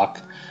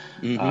 o'clock,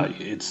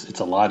 it's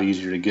a lot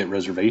easier to get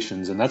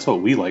reservations, and that's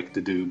what we like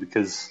to do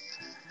because.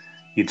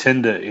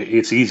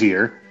 It's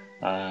easier.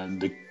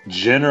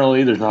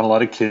 Generally, there's not a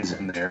lot of kids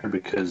in there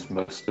because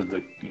most of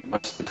the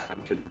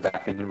time kids are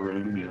back in the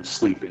room,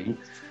 sleeping.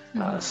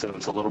 So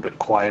it's a little bit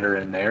quieter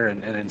in there.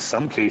 And in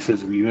some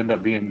cases, we end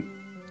up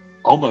being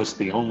almost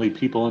the only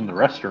people in the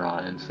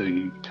restaurant. And so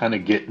you kind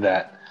of get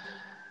that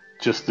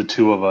just the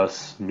two of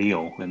us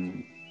meal.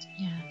 And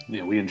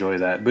we enjoy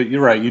that. But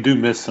you're right, you do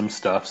miss some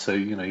stuff. So,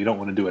 you don't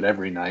want to do it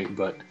every night.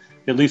 But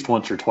at least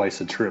once or twice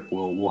a trip,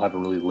 we'll have a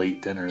really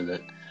late dinner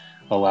that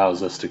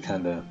allows us to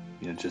kind of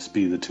just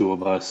be the two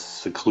of us,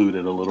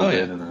 secluded a little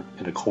bit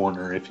in a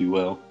corner, if you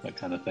will, that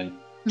kind of thing.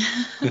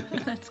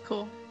 that's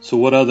cool. So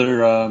what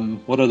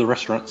other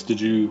restaurants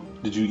did you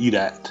eat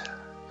at?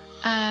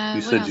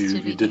 You said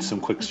you did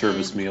some quick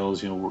service meals.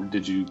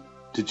 Did you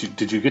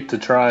get to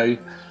try?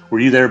 Were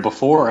you there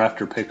before or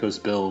after Pecos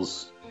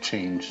Bill's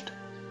changed?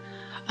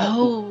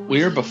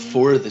 We were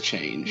before the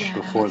change. Yeah.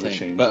 Before the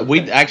change. But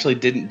we actually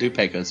didn't do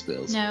Pecos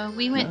Bills. No,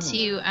 we went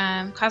to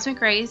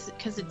Cosmic Rays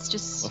because it's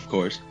just of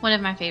course one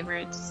of my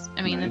favorites.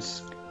 I mean,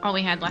 nice. That's all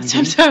we had last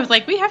time, so I was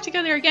like, we have to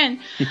go there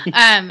again.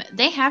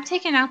 They have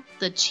taken out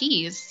the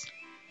cheese.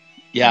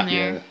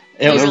 Yeah.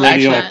 It was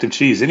radioactive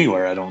cheese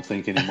anywhere, I don't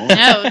think, anymore.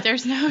 No,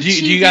 there's no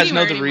cheese. Do you guys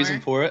know the anymore. reason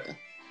for it?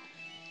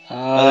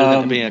 Other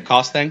than it being a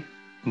cost thing?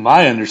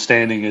 My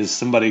understanding is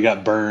somebody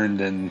got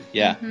burned and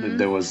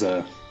there was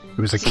a... It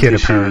was a kid,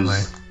 apparently.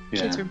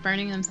 Kids were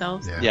burning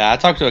themselves. Yeah, I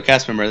talked to a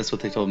cast member. That's what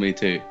they told me,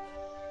 too.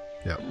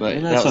 Yeah.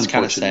 But that was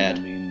kind of sad.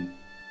 I mean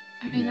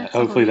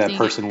hopefully that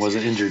person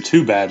wasn't injured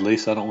too badly,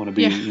 so I don't want to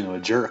be, a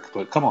jerk,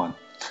 but come on.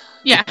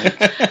 Yeah.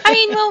 I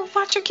mean, well,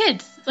 watch your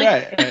kids.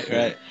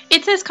 Right.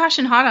 It says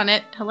caution hot on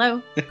it.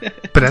 Hello.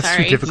 But that's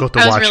too difficult to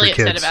watch your kids. I was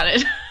really upset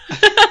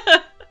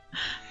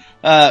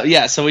about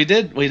it. So we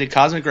did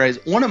Cosmic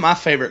Rays. One of my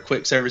favorite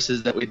quick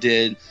services that we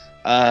did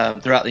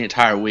throughout the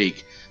entire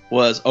week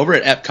was over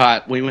at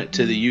Epcot. We went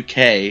to the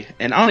UK,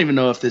 and I don't even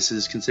know if this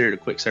is considered a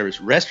quick service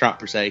restaurant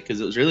per se,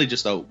 because it was really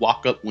just a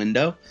walk-up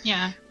window.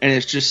 Yeah. And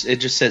it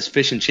just says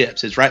fish and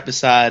chips. It's right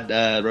beside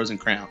Rose and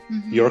Crown.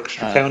 Mm-hmm.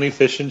 Yorkshire County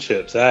Fish and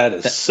Chips. That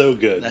is so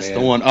good. That's man.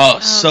 the one. Oh,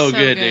 so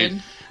good,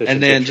 dude. Fish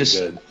and then just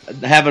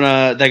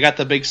having they got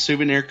the big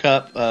souvenir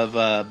cup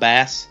of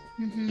bass.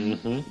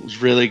 Mm-hmm. It was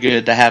really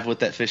good to have with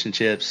that fish and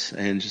chips,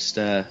 and just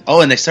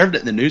and they served it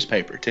in the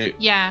newspaper too.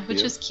 Yeah,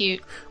 which was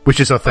cute. Which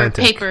is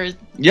authentic. Or paper.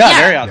 Yeah,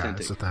 very authentic. Yeah,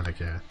 it's authentic.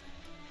 Yeah.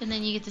 And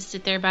then you get to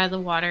sit there by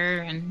the water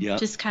and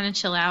just kind of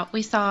chill out.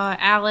 We saw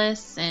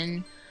Alice,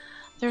 and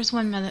there's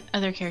one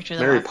other character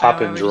that Mary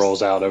Poppins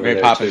rolls out over there.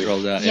 Mary Poppins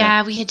rolls out.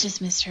 Yeah, we had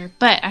just missed her,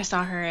 but I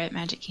saw her at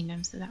Magic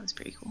Kingdom, so that was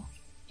pretty cool.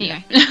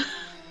 Anyway.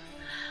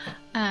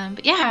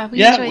 But yeah,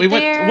 we went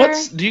there.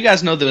 Do you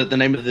guys know the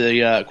name of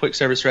the quick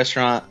service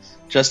restaurant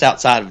just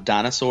outside of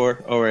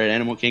Dinosaur over at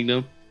Animal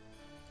Kingdom?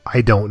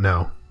 I don't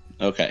know.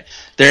 Okay.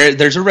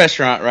 There's a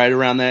restaurant right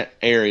around that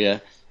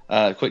area,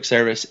 quick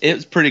service.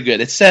 It's pretty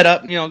good. It's set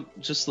up,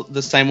 just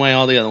the same way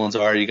all the other ones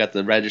are. You got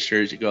the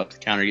registers, you go up to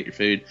the counter, get your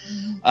food.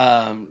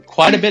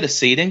 Quite a bit of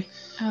seating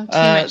too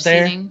much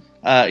there. Seating.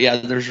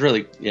 There's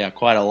really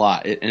quite a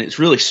lot, and it's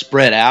really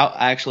spread out.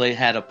 I actually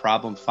had a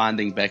problem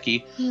finding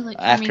Becky You looked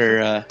for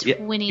after me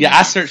for 20 I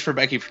minutes. searched for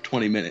Becky for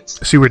 20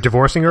 minutes. So you were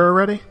divorcing her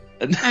already?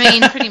 I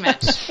mean, pretty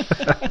much.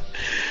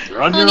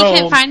 You're on well, your and he own.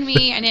 couldn't find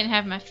me. I didn't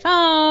have my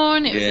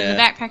phone. It was in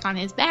the backpack on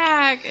his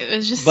back. It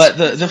was just. But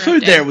the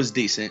food there was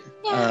decent.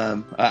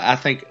 Yeah. I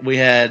think we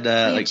had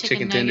like chicken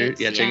chicken tenders.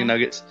 nuggets, Yeah, chicken yeah.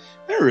 nuggets.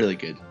 They were really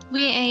good.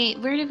 We ate.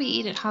 Where did we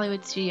eat at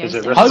Hollywood Studios? Is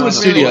it It was Hollywood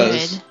really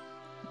Studios? good.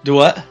 Do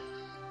what?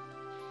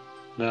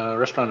 No,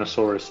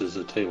 Restaurantosaurus is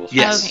a table.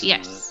 Yes. Okay,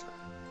 yes.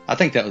 I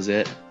think that was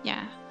it.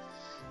 Yeah.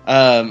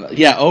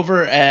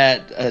 Over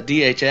at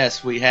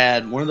DHS, we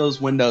had one of those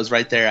windows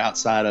right there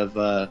outside of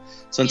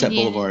Sunset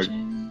Indiana Boulevard.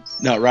 Jones.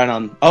 No, right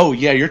on. Oh,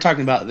 yeah, you're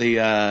talking about the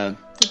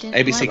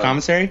ABC what?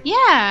 commissary?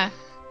 Yeah.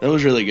 That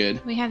was really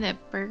good. We had the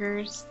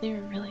burgers. They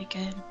were really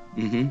good.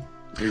 Mm-hmm.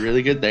 They're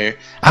really good there.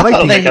 I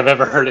don't think I've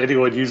ever heard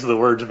anyone use the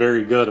words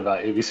very good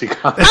about ABC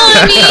Comics.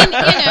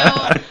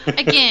 I mean,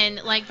 again,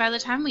 like by the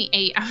time we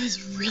ate, I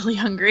was really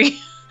hungry.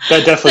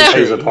 That definitely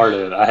plays a part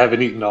in it. I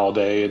haven't eaten all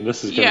day, and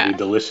this is going to Yeah. be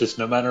delicious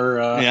no matter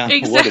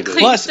Exactly. what it is.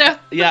 Plus, So,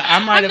 yeah, I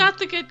might I'm have. not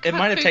the good It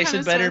might have food tasted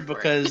connoisseur better for it.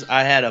 because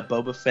I had a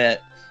Boba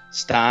Fett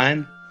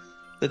Stein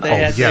that they Oh,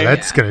 had. yeah, there.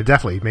 that's going to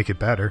definitely make it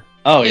better.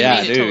 Oh It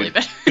yeah, made it dude. totally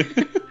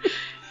better.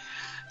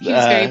 He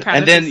was very proud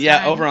and of then his yeah,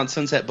 Stein. over on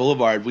Sunset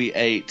Boulevard, we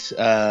ate.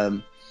 I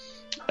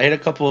ate a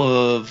couple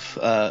of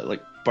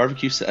like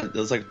barbecue. It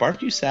was like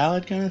barbecue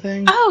salad kind of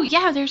thing. Oh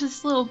yeah, there's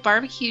this little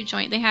barbecue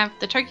joint. They have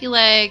the turkey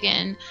leg,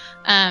 and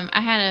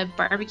I had a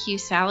barbecue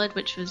salad,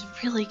 which was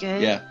really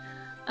good. Yeah.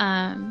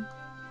 I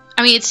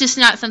mean, it's just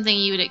not something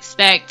you would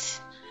expect,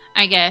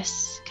 I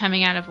guess,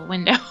 coming out of a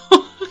window.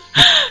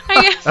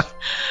 I guess.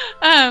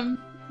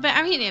 But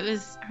I mean, it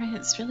was. I mean,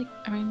 it's really.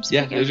 I mean, it's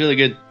Yeah, pretty it was good. really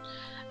good.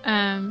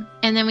 And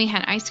then we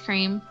had ice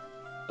cream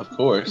Of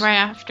course. right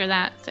after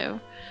that. So,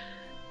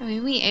 I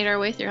mean, we ate our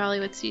way through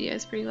Hollywood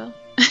Studios pretty well.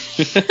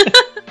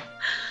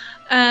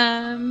 Where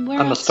I'm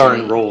a else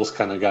starring did we- roles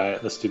kind of guy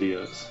at the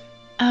studios.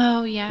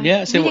 Oh yeah.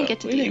 Yeah. See, we we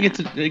didn't get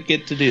to do didn't that.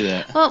 get to do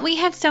that. Well, we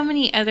had so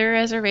many other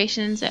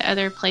reservations at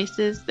other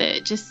places that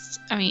it just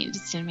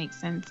didn't make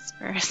sense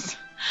for us.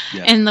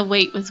 Yeah. And the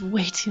wait was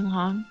way too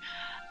long.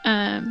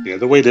 Yeah,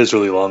 the wait is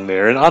really long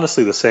there, and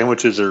honestly, the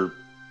sandwiches are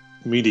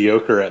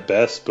mediocre at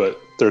best, but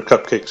their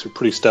cupcakes are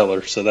pretty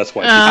stellar, so that's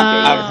why people go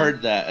I've there.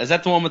 heard that. Is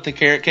that the one with the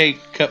carrot cake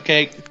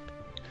cupcake?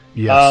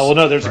 Yes. Well,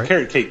 no, there's right? a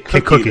carrot cake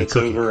Cake cookie cookie, that's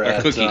cookie. over Or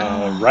at cookie.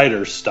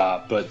 Writer's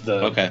Stop, but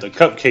the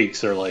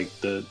cupcakes are like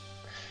the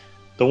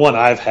one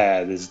I've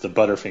had is the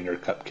Butterfinger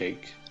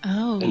cupcake.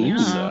 Oh, And it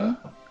was,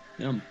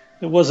 Yum.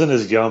 it wasn't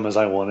as yum as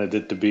I wanted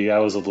it to be. I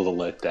was a little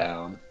let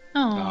down,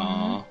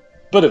 Oh.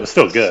 but it was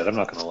still good. I'm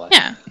not gonna lie.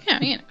 Yeah,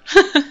 you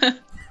know.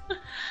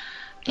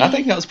 I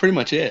think that was pretty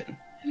much it.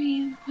 I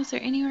mean, was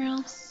there anywhere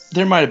else?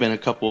 There might have been a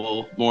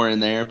couple more in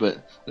there, but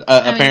mean,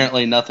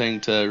 apparently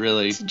nothing to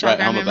really to jog write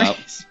our home about.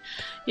 memories.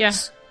 Yeah.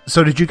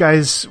 So did you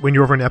guys, when you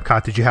were over in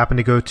Epcot, did you happen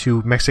to go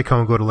to Mexico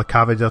and go to La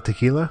Cava del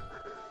Tequila?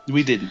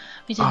 We didn't.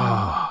 We did.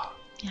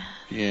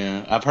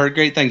 Yeah, I've heard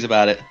great things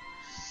about it.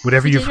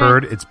 Whatever We you've did,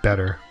 heard, it's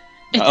better.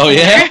 Oh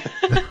yeah.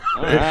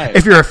 All right.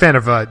 If you're a fan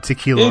of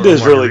tequila, It or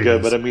is really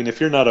good, margaritas. but I mean,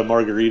 if you're not a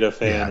margarita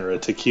fan or a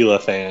tequila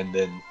fan,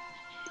 then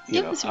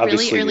It was really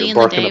obviously early you're in the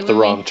barking day up the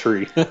when wrong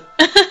tree.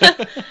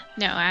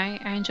 No, I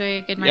enjoy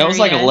a good margarita. Yeah, it was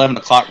like 11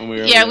 o'clock when we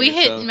were. Yeah, over we there,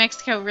 hit so.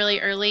 Mexico really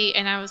early,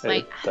 and I was Hey,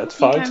 like,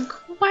 that's I think fine.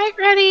 I'm quite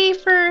ready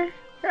for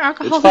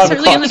alcohol It's this 5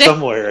 early in the o'clock day.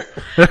 somewhere.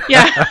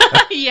 Yeah,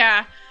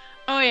 yeah,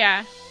 oh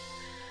yeah.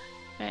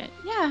 But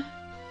yeah,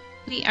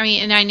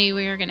 and I knew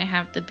we were gonna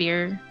have the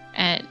beer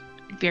at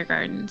Beer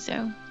Garden, so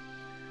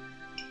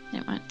I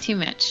didn't want too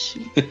much.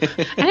 I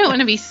didn't want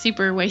to be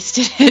super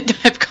wasted at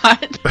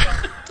Epcot.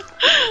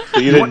 So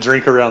you didn't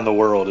drink around the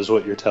world, is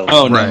what you're telling me.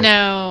 Oh no. Right.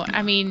 No,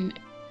 I mean,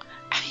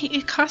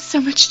 it costs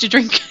so much to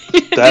drink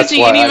That's Disney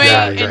why I anyway,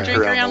 gotta and drink drink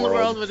around around the the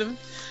world. world would have.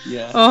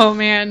 Yeah. Oh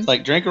man, It's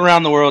like drink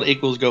around the world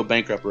equals go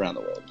bankrupt around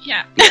the world.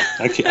 yeah,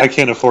 I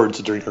can't afford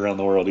to drink around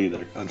the world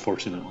either,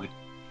 unfortunately.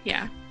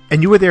 yeah.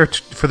 And you were there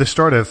for the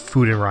start of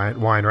Food and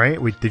Wine, right?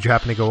 Did you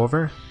happen to go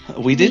over?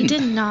 We didn't. We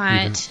did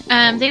not.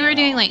 They were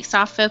doing like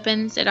soft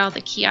opens at all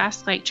the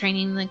kiosks, like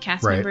training the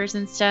cast Right. members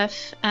and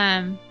stuff.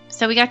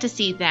 So we got to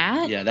see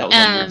that. Yeah, that was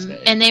on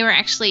Wednesday. And they were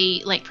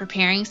actually like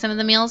preparing some of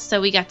the meals,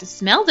 so we got to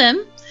smell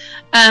them,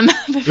 but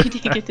we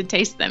didn't get to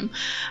taste them,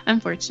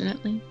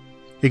 unfortunately.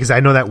 Because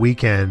I know that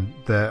weekend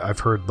that I've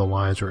heard the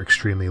lines were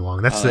extremely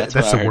long. That's that's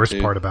that's what I the heard, worst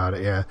too. part about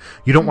it. Yeah,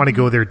 you don't want to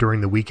go there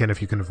during the weekend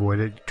if you can avoid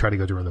it. Try to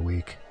go during the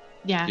week.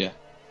 Yeah. Yeah.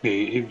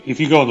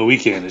 If you go on the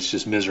weekend, it's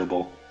just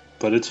miserable.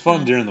 But it's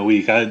fun during the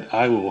week.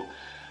 I will.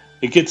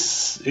 It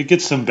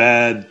gets some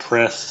bad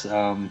press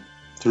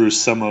through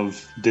some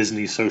of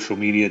Disney's social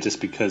media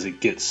just because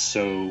it gets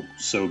so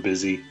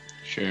busy.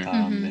 Sure.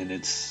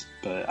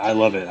 But I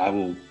love it.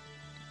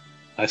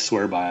 I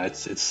swear by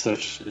it. It's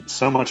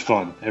so much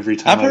fun every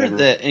time. I've heard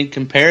that in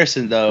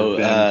comparison, though,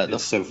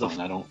 it's so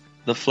fun.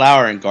 the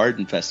Flower and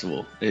Garden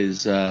Festival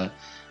is,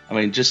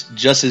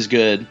 just as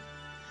good,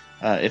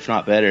 if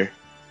not better,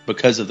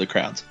 because of the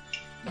crowds.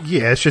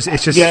 Yeah, it's just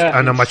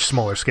on a much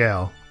smaller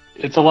scale.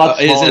 It's a lot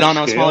smaller is it on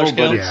a smaller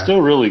scale? but it's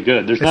still really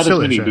good. There's It not as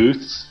still many is, yeah.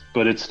 booths,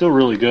 but it's still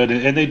really good.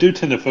 And they do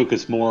tend to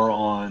focus more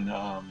on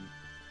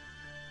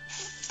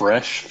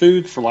fresh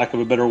food, for lack of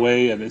a better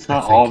way. And it's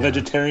not all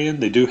vegetarian.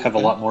 They do have a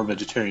lot more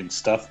vegetarian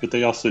stuff, but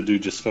they also do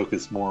just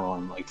focus more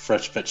on like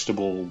fresh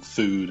vegetable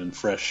food and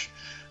fresh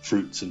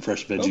fruits and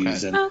fresh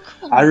veggies. And cool.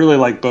 I really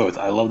like both.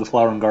 I love the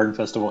Flower and Garden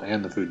Festival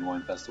and the Food and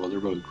Wine Festival. They're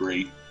both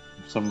great.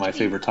 Some of my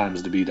favorite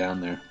times to be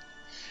down there.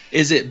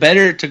 Is it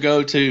better to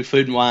go to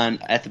Food and Wine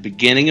at the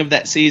beginning of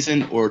that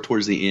season or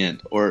towards the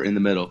end or in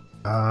the middle?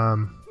 I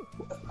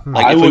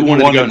would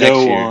want to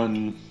go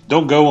on.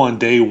 Don't go on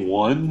day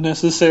one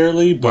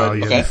necessarily, but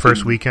the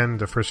first weekend,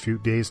 the first few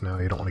days. No,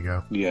 you don't want to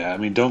go. Yeah, I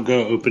mean, don't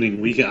go opening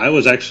weekend. I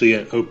was actually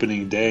at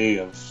opening day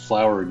of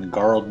Flower and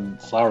Garden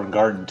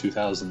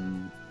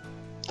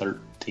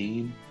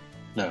 2014,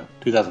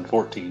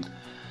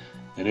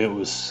 and it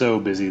was so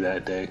busy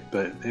that day.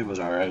 But it was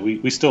all right.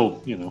 We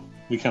still,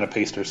 we kind of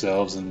paced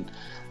ourselves and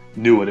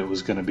knew what it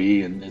was going to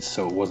be, and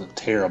so it wasn't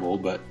terrible.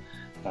 But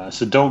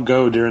so don't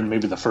go during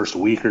maybe the first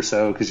week or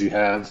so, because you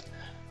have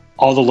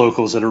all the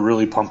locals that are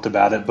really pumped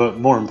about it, but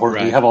more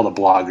importantly, you have all the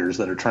bloggers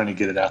that are trying to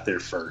get it out there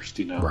first.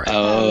 Right.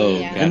 Oh,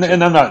 yeah.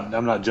 And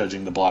I'm not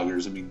judging the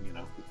bloggers. I mean,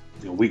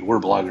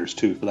 we're bloggers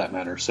too, for that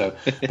matter. So,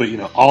 but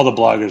all the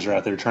bloggers are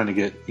out there trying to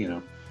get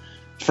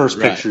first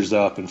pictures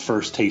up and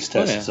first taste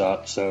tests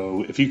up.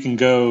 So if you can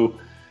go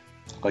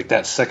like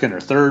that second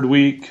or third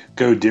week,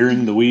 go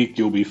during the week,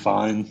 you'll be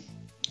fine.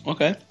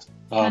 Okay.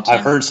 Gotcha.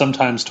 I've heard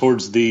sometimes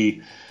towards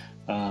the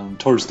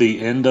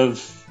end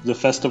of the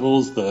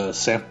festivals,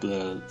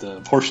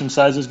 the portion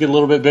sizes get a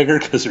little bit bigger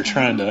because they're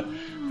trying to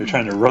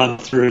run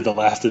through the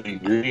last of the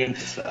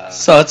ingredients.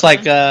 So it's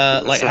like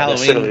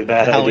Halloween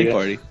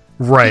party,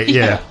 right?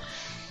 Yeah.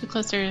 The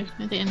closer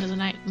at the end of the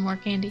night, the more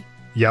candy.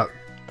 Yep.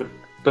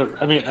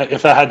 But I mean,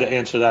 if I had to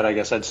answer that, I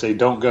guess I'd say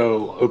don't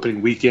go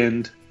opening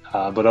weekend,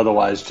 but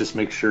otherwise just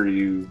make sure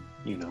you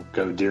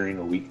go during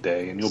a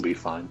weekday and you'll be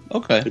fine.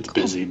 Okay. It's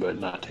busy, but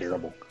not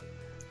terrible.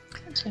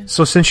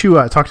 So since you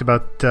talked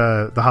about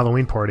the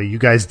Halloween party, you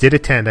guys did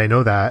attend. I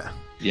know that.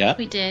 Yeah,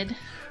 we did.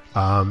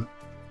 And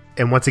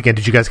once again,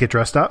 did you guys get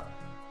dressed up?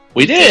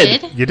 We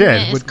did. You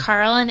did. It was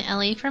Carl and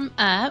Ellie from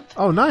Up.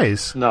 Oh,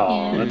 nice.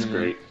 No, that's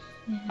great.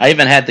 Yeah. I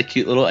even had the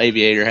cute little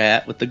aviator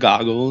hat with the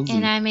goggles.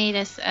 And I made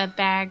us a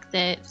bag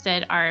that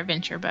said Our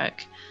Adventure Book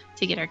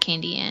to get our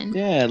candy in.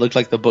 Yeah, it looked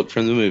like the book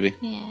from the movie.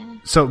 Yeah.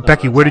 So,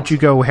 Becky, where did you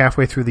go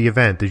halfway through the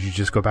event? Did you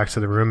just go back to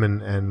the room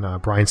and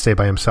Brian stay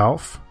by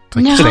himself?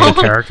 Like stay in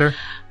character?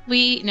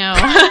 It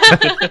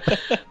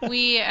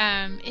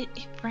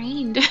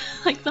rained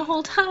like the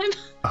whole time.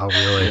 Oh,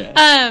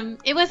 really?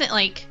 It wasn't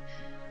like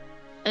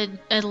a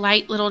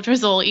light little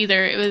drizzle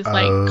either. It was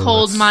like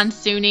cold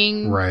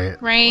monsoon rain.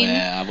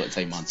 Yeah, I wouldn't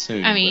say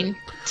monsoon. I mean,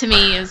 to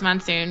me, it was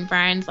monsoon.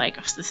 Brian's like,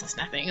 oh, this is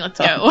nothing. Let's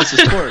go. This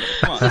is Florida.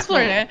 Come on. This is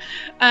Florida.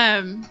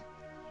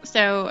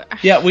 So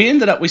yeah,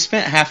 we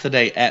spent half the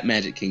day at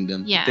Magic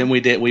Kingdom. Yeah. Then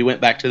we went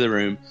back to the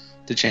room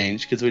to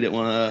change because we didn't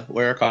want to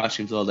wear our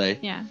costumes all day.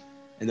 Yeah.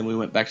 And then we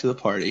went back to the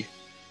party.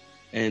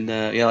 And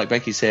like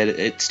Becky said,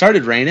 it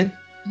started raining.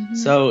 Mm-hmm.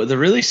 So the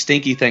really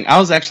stinky thing, I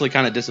was actually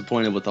kind of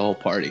disappointed with the whole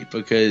party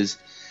because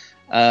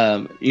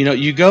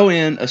you go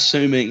in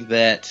assuming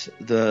that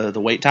the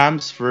wait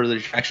times for the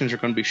attractions are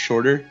going to be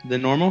shorter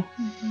than normal.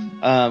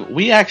 Mm-hmm.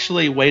 We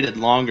actually waited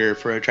longer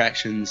for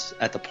attractions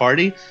at the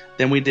party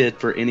than we did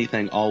for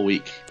anything all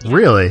week.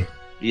 Really?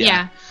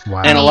 Yeah.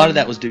 Wow. And a lot of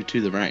that was due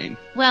to the rain.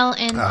 Well,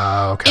 and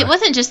it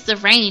wasn't just the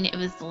rain, it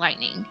was the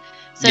lightning.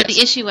 So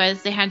the issue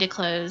was they had to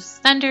close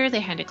Thunder,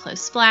 they had to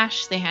close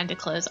Splash, they had to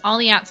close all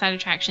the outside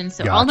attractions.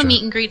 So all the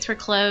meet and greets were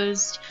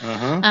closed.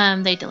 Uh-huh.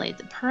 They delayed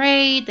the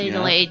parade. They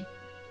delayed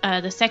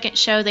the second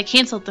show. They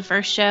canceled the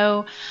first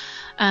show.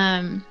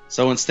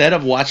 So instead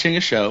of watching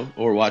a show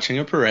or watching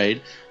a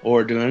parade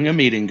or doing a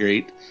meet and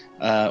greet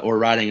or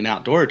riding an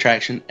outdoor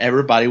attraction,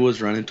 everybody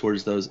was running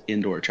towards those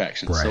indoor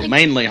attractions. Right. So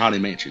mainly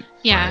Haunted Mansion.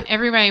 Yeah,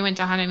 everybody went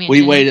to Haunted Mansion.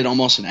 We waited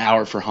almost an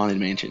hour for Haunted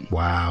Mansion.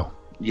 Wow.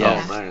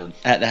 Yeah, oh, man.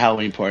 At the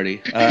Halloween party.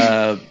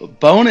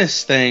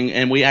 Bonus thing,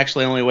 and we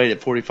actually only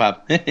waited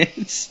 45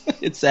 minutes.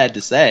 It's sad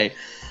to say.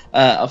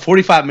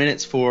 45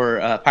 minutes for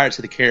Pirates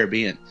of the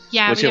Caribbean.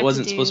 Yeah, which it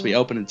wasn't supposed to be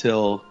open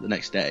until the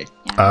next day.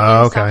 Yeah,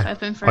 oh, okay.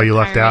 Oh, you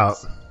left out.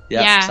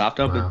 Yeah,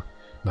 stopped open. Wow.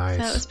 Nice.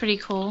 So it was pretty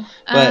cool.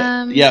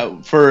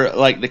 But for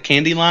like the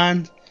candy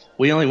line,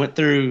 we only went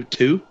through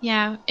 2.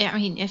 Yeah, I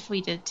mean, if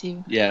we did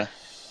 2. Yeah.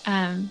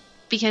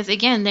 Because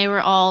again, they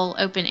were all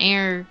open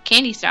air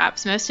candy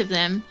stops, most of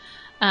them.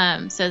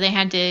 So they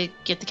had to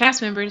get the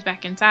cast members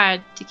back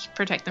inside to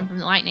protect them from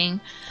the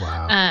lightning.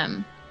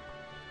 Wow.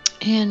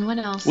 And what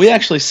else? We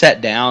actually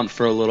sat down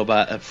for a little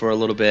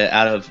bit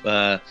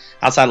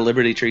outside of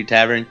Liberty Tree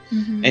Tavern,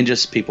 and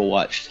just people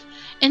watched.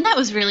 And that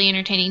was really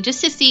entertaining, just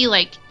to see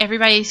like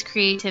everybody's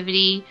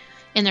creativity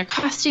in their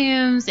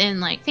costumes and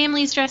like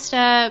families dressed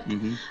up.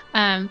 Mm-hmm.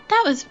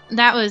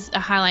 That was a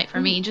highlight for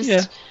me.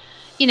 Just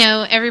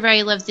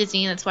everybody loves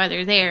Disney, that's why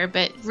they're there.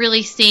 But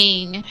really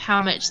seeing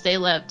how much they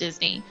love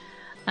Disney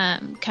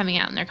coming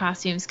out in their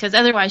costumes, because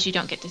otherwise you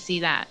don't get to see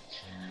that,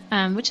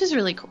 which is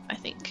really cool, I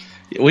think.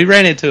 We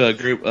ran into a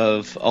group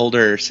of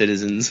older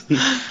citizens.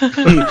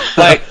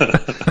 Like,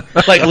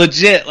 Like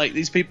legit, like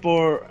these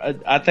people.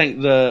 I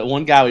think the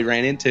one guy we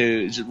ran into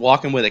is just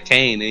walking with a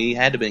cane, and he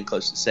had to have been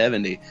close to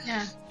 70.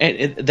 Yeah.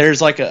 And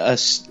there's like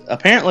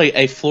apparently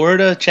a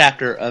Florida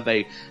chapter of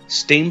a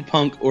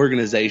steampunk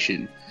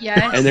organization.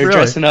 Yes. And they're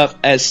dressing up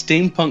as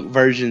steampunk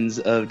versions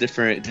of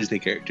different Disney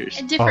characters.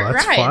 And different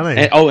rides.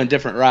 Funny. And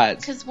different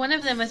rides. Because one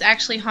of them was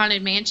actually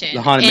Haunted Mansion.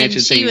 The Haunted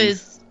Mansion she theme.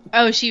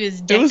 she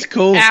was decked It was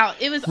cool.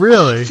 out. It was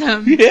Really?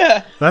 awesome.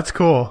 Yeah. That's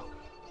cool.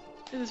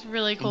 It was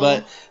really cool.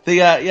 But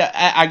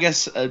I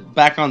guess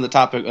back on the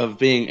topic of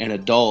being an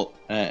adult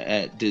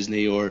at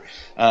Disney, or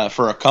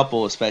for a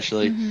couple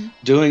especially,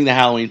 doing the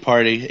Halloween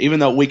party, even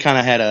though we kind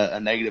of had a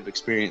negative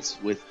experience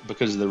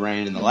because of the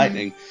rain and the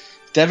lightning,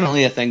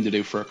 definitely a thing to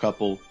do for a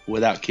couple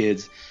without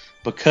kids,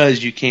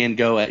 because you can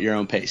go at your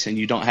own pace and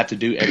you don't have to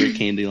do every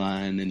candy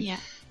line, and you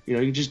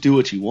can just do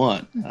what you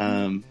want.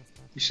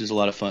 It's just a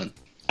lot of fun.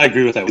 I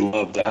agree with that. We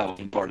love the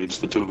Halloween party,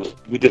 just the two of us.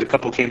 We did a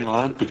couple candy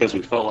lines because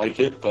we felt like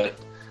it, but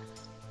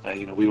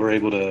we were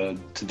able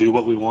to do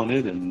what we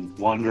wanted and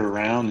wander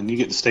around, and you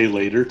get to stay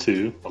later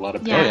too. A lot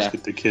of parents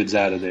get the kids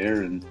out of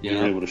there, and we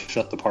were able to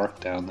shut the park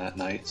down that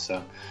night.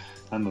 So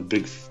I'm a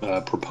big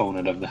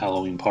proponent of the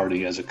Halloween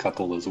party as a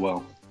couple as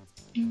well.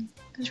 It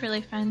was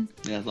really fun.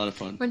 Yeah, a lot of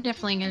fun. We're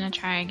definitely going to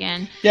try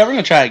again. Yeah, we're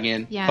going to try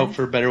again. Yeah. Hope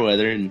for better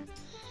weather. And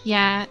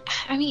yeah,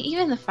 I mean,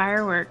 even the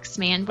fireworks,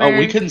 man.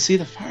 we couldn't see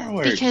the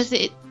fireworks. Because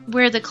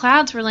where the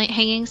clouds were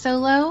hanging so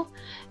low,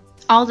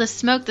 all the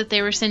smoke that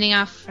they were sending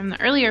off from the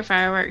earlier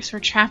fireworks were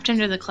trapped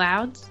under the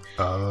clouds.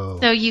 Oh.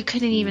 So you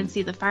couldn't even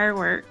see the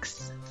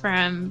fireworks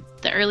from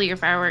the earlier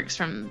fireworks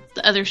from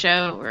the other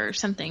show or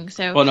something.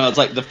 So well, no, it's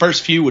like the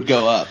first few would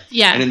go up,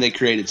 and then they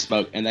created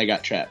smoke and they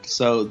got trapped.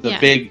 So the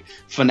big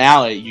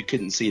finale, you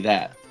couldn't see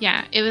that.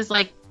 Yeah, it was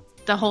like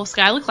the whole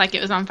sky looked like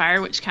it was on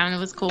fire, which kind of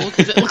was cool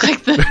because it looked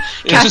like the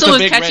castle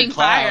was catching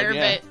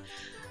fire.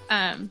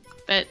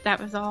 But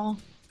that was all.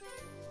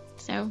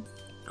 So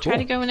try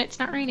to go when it's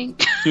not raining.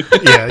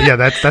 yeah,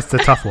 that's the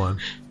tough one.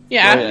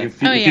 Yeah.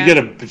 If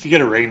you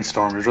get a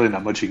rainstorm, there's really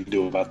not much you can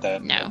do about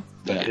that. No.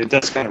 But it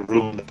does kind of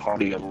ruin the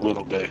party a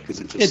little bit because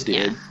it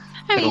did.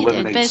 It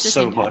eliminates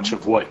so much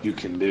of what you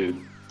can do.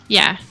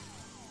 Yeah.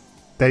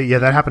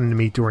 That happened to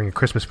me during a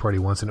Christmas party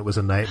once, and it was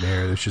a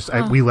nightmare. It was just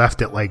we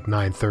left at like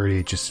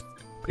 9:30.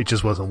 It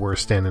just wasn't worth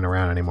standing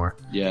around anymore.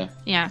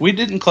 Yeah. We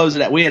didn't close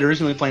it out. We had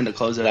originally planned to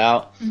close it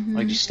out,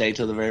 like just stay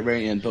till the very,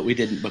 very end, but we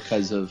didn't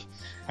because of,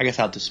 I guess,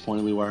 how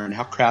disappointed we were and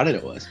how crowded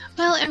it was.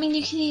 Well, I mean,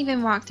 you can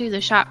even walk through the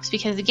shops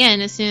because,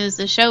 again, as soon as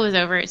the show was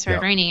over, it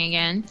started raining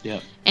again.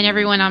 Yep. And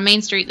everyone on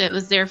Main Street that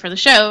was there for the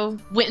show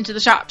went into the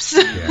shops.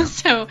 Yeah.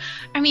 So,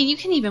 I mean, you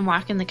can even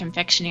walk in the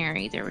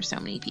confectionery. There were so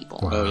many people.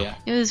 Wow. Oh, yeah.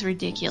 It was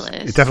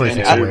ridiculous. It definitely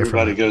takes away from it.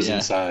 Everybody goes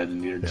inside,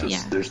 and you're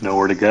there's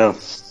nowhere to go.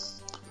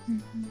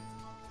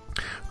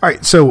 All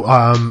right,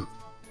 so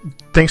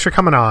thanks for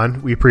coming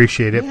on. We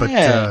appreciate it.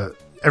 Yeah. But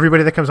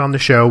everybody that comes on the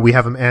show, we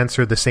have them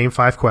answer the same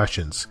 5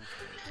 questions.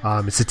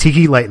 It's a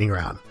Tiki lightning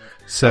round.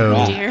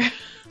 So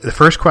the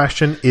first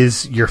question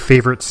is your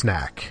favorite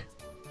snack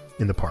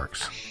in the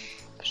parks.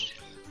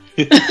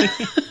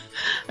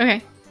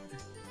 Okay.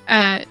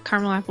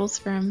 Caramel apples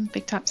from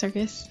Big Top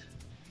Circus.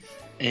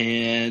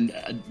 And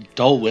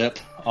Dole Whip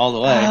all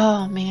the way.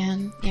 Oh,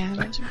 man. Yeah,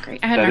 those were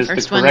great. I had my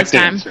first one this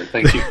time. Answer.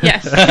 Thank you.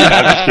 Yes. I'm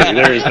just kidding.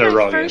 There is no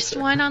wrong first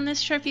answer. one on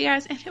this trip, you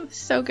guys, and it was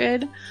so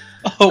good.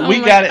 Oh, we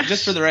got it.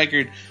 Just for the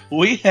record,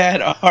 we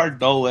had our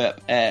Dole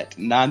Whip at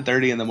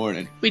 9:30 in the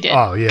morning. We did.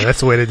 Oh, yeah, that's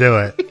the way to do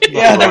it.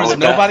 Yeah, there was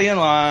nobody in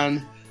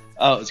line.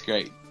 Oh, it was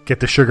great. Get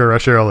the sugar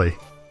rush early.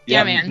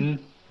 Yeah, man.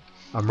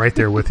 I'm right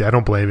there with you. I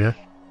don't blame you.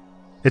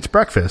 It's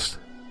breakfast.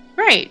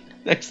 Right.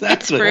 Exactly.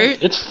 It's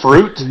fruit. It's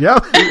fruit. Yeah.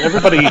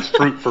 Everybody eats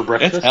fruit for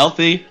breakfast. It's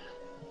healthy.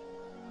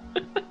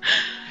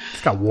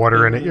 It's got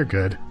water in it. You're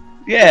good.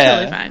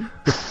 Yeah. Totally fine.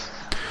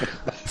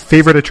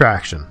 Favorite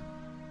attraction?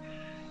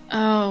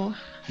 Oh.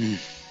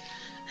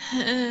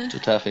 It's a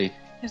toughie.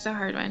 It's a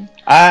hard one.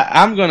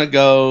 I'm going to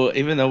go,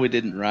 even though we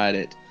didn't ride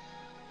it.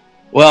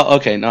 Well,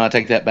 okay, no, I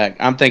take that back.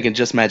 I'm thinking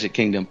just Magic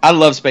Kingdom. I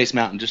love Space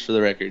Mountain, just for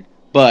the record.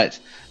 But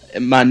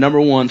my number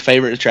one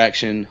favorite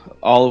attraction,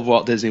 all of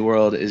Walt Disney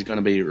World, is going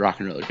to be Rock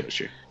and Roller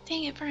Coaster.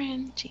 Dang it,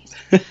 Brian. Jeez.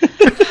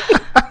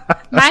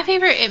 My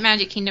favorite at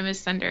Magic Kingdom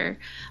is Thunder.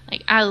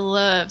 Like, I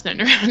love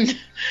Thunderbound.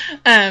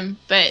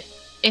 But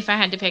if I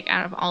had to pick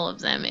out of all of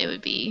them, it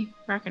would be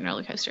Rock and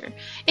Roller Coaster.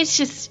 It's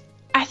just,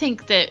 I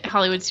think that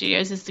Hollywood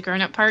Studios is the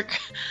grown-up park,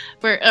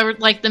 or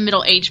like the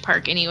middle-aged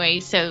park anyway.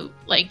 So,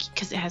 like,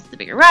 because it has the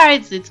bigger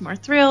rides, it's more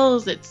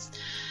thrills.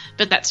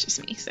 But that's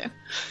just me. So.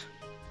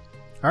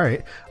 All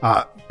right.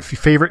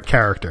 Favorite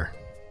character?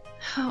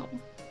 Oh,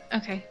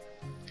 okay.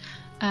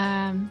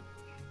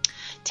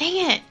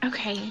 Dang it.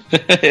 Okay.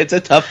 It's a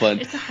tough one.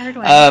 It's a hard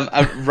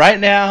one. Right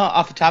now,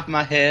 off the top of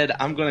my head,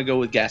 I'm going to go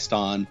with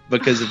Gaston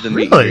because of the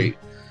meet and Really? greet.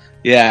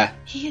 Yeah.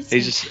 He's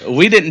just,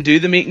 we didn't do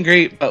the meet and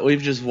greet, but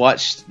we've just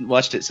watched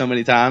it so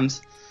many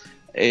times.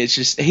 It's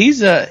just,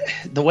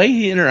 the way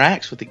he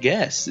interacts with the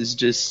guests is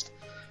just,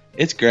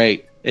 it's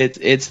great.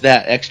 It's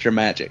that extra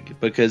magic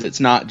because it's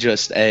not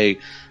just hey,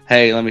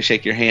 let me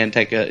shake your hand,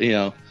 take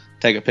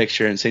take a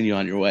picture and send you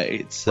on your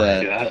way. It's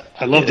I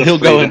love. He'll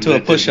go into a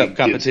push-up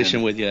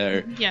competition with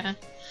you. Yeah.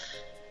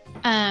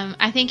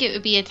 I think it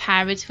would be a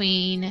tie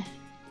between.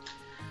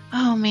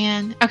 Oh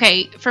man.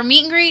 Okay, for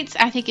meet and greets,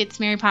 I think it's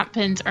Mary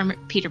Poppins or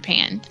Peter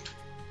Pan.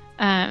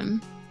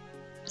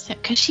 So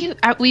because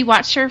we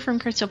watched her from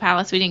Crystal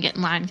Palace. We didn't get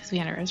in line because we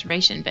had a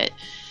reservation, but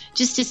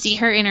just to see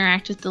her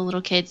interact with the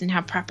little kids and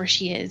how proper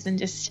she is, and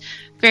just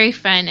very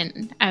fun.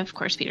 And of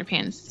course, Peter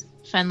Pan's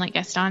fun like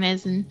Gaston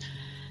is, and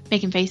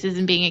making faces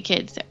and being a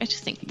kid. So I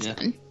just think it's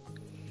fun.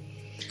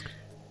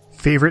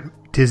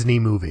 Favorite Disney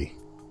movie?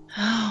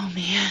 Oh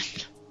man,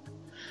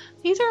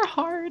 these are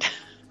hard.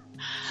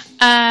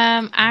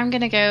 I'm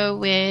gonna go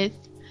with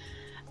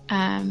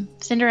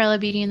Cinderella,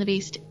 Beauty and the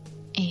Beast,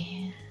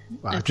 and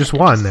just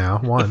one now.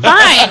 One.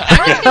 Fine.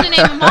 I'm just gonna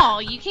name them all.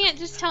 You can't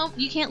just tell.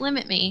 You can't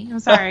limit me. I'm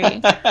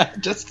sorry.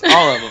 Just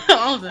all of them.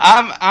 All of them.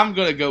 I'm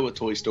gonna go with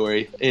Toy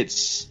Story.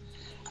 It's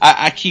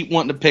I keep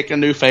wanting to pick a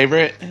new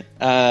favorite.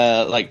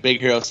 Like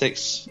Big Hero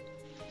 6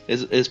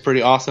 is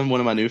pretty awesome. One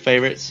of my new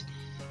favorites.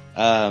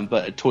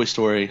 But Toy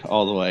Story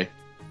all the way.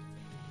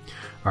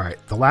 All right,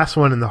 the last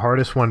one and the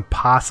hardest one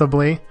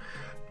possibly.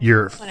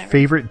 Your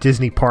favorite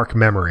Disney park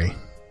memory?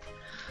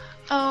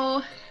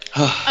 Oh,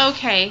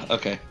 okay.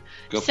 Okay,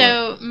 go for it.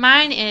 So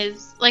mine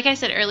is, like I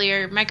said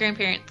earlier, my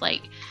grandparents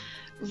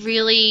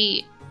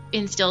really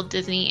instilled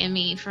Disney in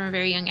me from a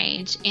very young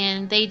age,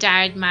 and they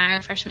died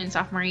my freshman and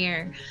sophomore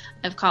year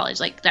of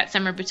college, like that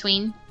summer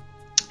between,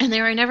 and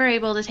they were never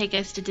able to take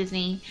us to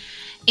Disney.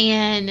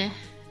 And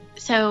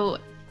so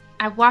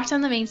I walked on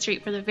the main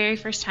street for the very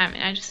first time,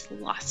 and I just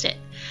lost it,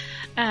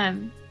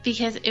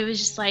 because it was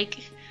just like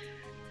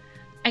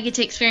I get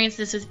to experience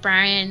this with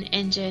Brian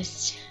and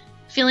just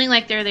feeling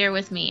like they're there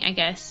with me, I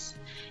guess.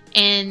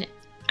 And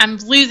I'm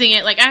losing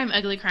it. Like, I'm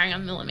ugly crying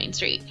on the middle of Main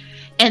Street.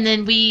 And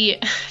then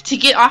to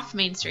get off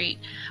Main Street,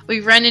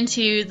 we run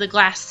into the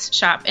glass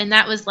shop. And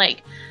that was,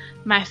 like,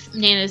 my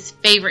Nana's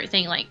favorite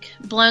thing, like,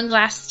 blown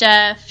glass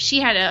stuff.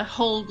 She had a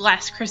whole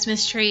glass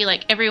Christmas tree.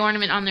 Like, every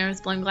ornament on there was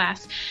blown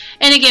glass.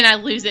 And again, I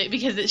lose it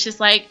because it's just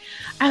like,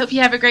 I hope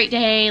you have a great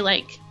day.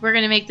 Like, we're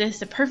going to make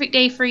this a perfect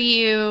day for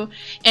you.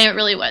 And it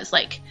really was,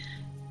 like,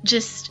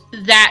 just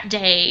that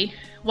day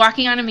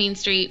walking on a main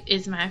street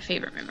is my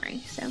favorite memory.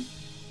 So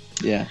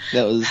yeah,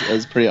 that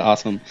was pretty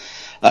awesome.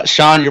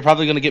 Sean, you're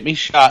probably going to get me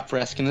shot for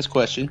asking this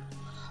question,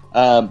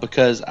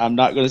 because I'm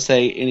not going to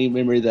say any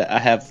memory that I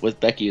have with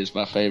Becky is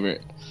my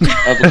favorite,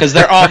 because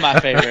they're all my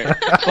favorite.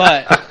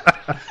 But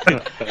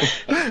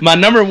my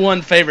number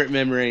one favorite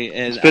memory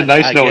is, it's been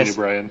nice knowing you,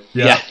 Brian.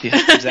 Yeah,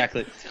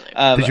 exactly.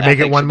 Did you make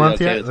it 1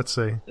 month yet? Let's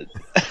see.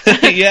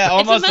 Yeah,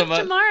 almost it's a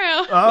month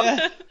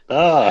tomorrow.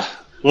 Yeah.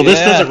 Well, this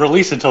doesn't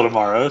release until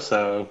tomorrow,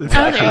 so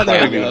actually there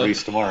probably be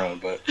released tomorrow.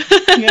 But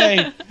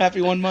yay, happy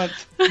 1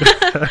 month.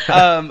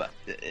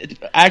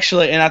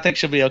 Actually, and I think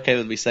she'll be okay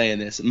with me saying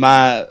this.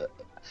 My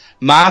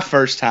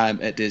first time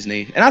at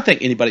Disney, and I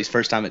think anybody's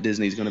first time at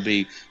Disney is going to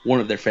be one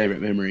of their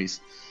favorite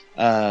memories.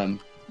 My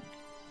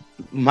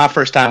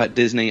first time at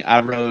Disney,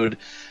 I rode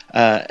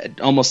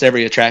almost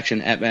every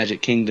attraction at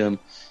Magic Kingdom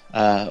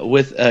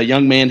with a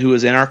young man who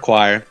was in our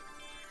choir.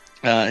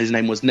 His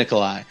name was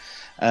Nikolai.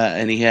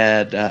 And he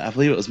had, I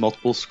believe it was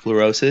multiple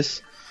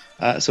sclerosis.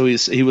 So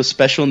he was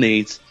special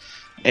needs.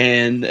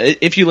 And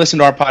if you listen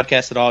to our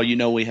podcast at all, you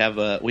know we have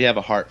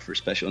a heart for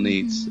special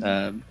needs,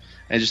 and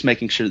just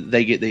making sure that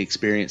they get the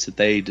experience that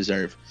they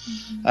deserve.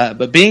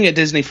 But being at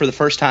Disney for the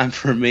first time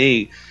for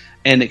me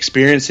and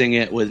experiencing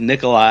it with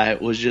Nikolai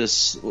was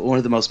just one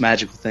of the most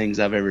magical things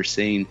I've ever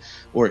seen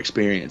or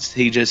experienced.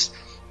 He just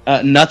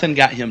nothing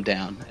got him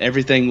down.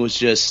 Everything was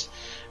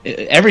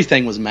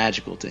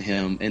magical to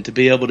him, and to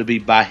be able to be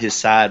by his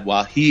side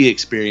while he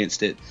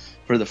experienced it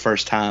for the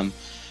first time,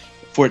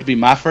 for it to be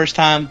my first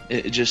time,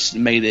 it just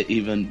made it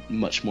even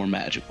much more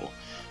magical.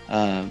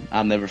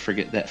 I'll never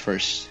forget that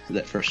first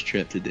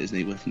trip to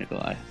Disney with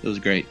Nikolai. It was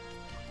great.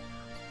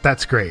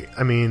 That's great.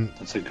 I mean,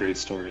 that's a great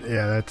story.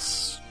 Yeah,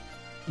 that's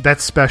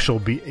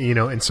special,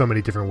 in so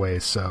many different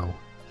ways. So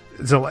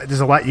there's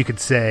a lot you could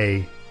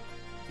say,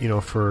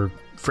 for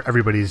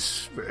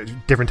everybody's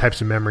different types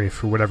of memory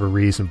for whatever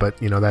reason, but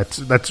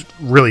that's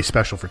really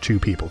special for two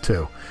people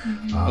too.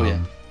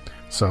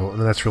 So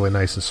that's really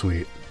nice and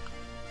sweet.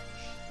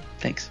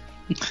 Thanks.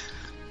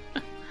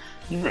 All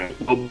right.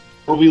 Well,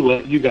 before we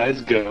let you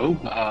guys go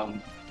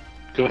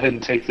ahead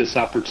and take this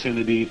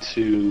opportunity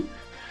to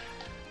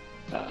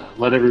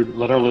let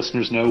our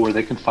listeners know where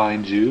they can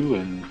find you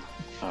and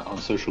on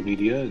social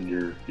media and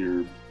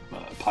your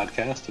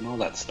podcast and all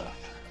that stuff.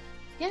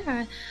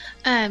 Yeah.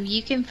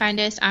 You can find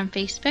us on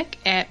Facebook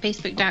at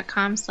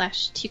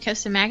facebook.com/Two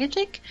Cups of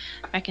Magic.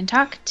 If I can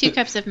talk, 2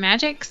 Cups of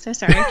Magic. So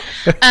sorry.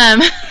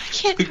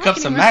 Can't 2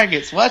 Cups of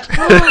Maggots. What?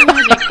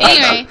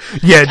 Anyway.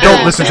 Yeah,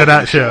 don't listen to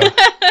that show.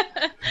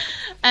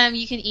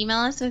 You can email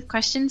us with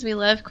questions. We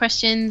love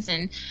questions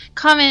and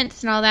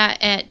comments and all that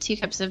at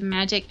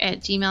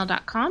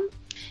 2cupsofmagic@gmail.com.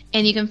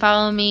 And you can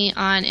follow me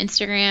on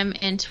Instagram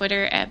and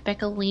Twitter at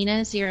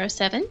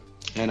Beckalina07.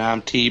 And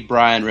I'm T.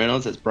 Brian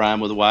Reynolds. That's Brian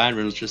with a Y, and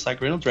Reynolds just like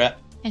Reynolds Rap.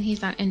 And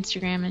he's on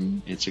Instagram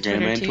and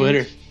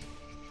Twitter.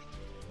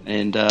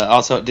 And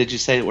also, did you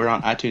say that we're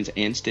on iTunes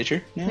and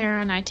Stitcher now? We're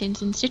on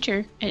iTunes and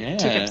Stitcher at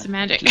 2 Cups of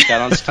Magic. Just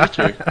got on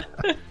Stitcher.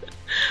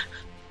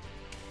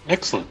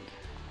 Excellent.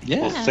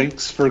 Yeah. Well,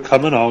 thanks for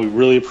coming on. We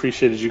really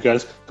appreciated you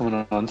guys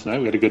coming on tonight.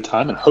 We had a good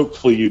time, and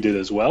hopefully you did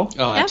as well.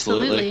 Oh,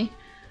 absolutely.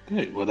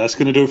 Okay, well, that's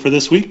going to do it for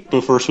this week.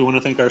 But first, we want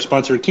to thank our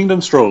sponsor,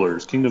 Kingdom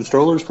Strollers. Kingdom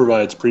Strollers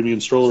provides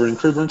premium stroller and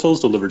crib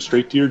rentals delivered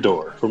straight to your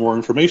door. For more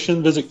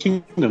information, visit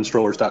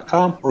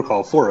kingdomstrollers.com or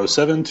call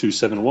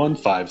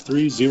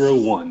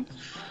 407-271-5301.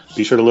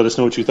 Be sure to let us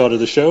know what you thought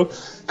of the show.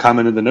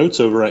 Comment in the notes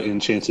over at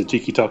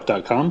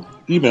enchantedtikitalk.com.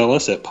 Email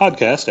us at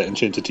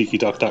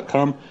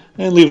podcast@enchantedtikitalk.com.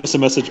 And leave us a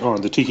message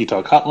on the Tiki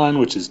Talk hotline,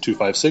 which is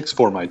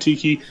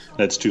 256-4MY-TIKI.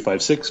 That's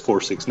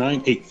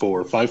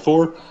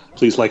 256-469-8454.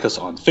 Please like us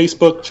on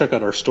Facebook. Check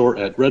out our store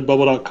at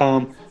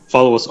redbubble.com.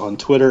 Follow us on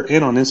Twitter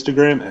and on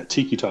Instagram at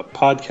Tiki Talk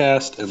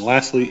Podcast. And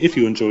lastly, if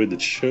you enjoyed the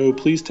show,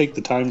 please take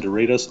the time to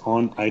rate us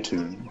on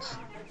iTunes.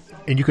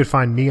 And you can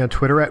find me on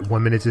Twitter at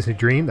 1 Minute Disney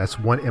Dream. That's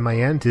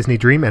 1MIN Disney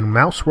Dream, and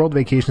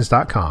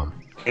MouseWorldVacations.com.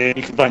 And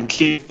you can find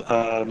Keith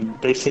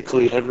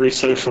basically every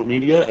social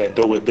media at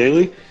Bill Whit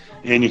Bailey.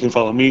 And you can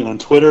follow me on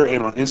Twitter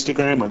and on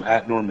Instagram. I'm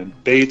at Norman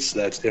Bates.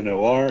 That's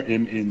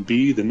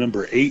NORMNB, the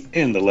number 8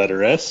 and the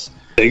letter S.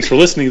 Thanks for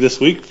listening this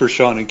week. For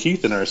Sean and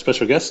Keith and our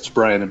special guests,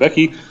 Brian and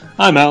Becky,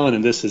 I'm Alan,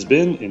 and this has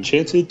been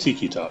Enchanted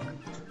Tiki Talk.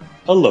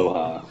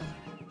 Aloha.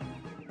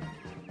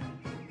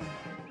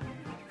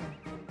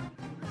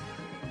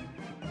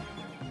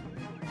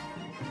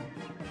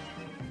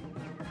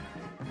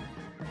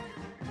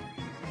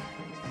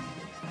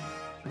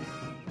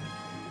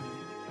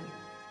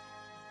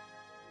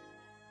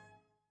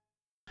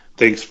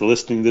 Thanks for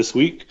listening this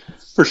week.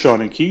 For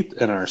Sean and Keith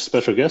and our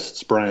special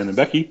guests, Brian and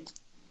Becky.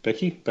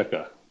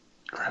 Becca.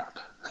 Crap.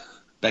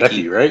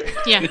 Becky, right?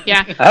 Yeah.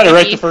 I had it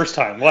right the first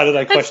time. Why did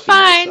I question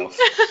myself?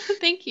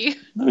 Thank you.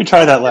 Let me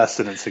try that last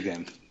sentence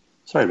again.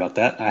 Sorry about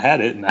that. I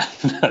had it, and I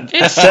said it.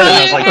 I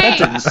was like, that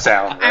didn't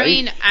sound right. I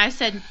mean, I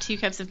said 2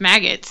 cups of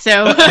maggots,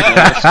 so...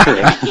 That's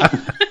true.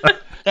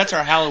 That's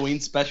our Halloween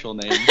special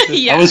name.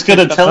 Yeah. I was going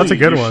to tell That's you, a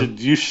good one.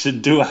 You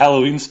should do a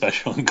Halloween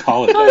special and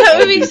call it that. That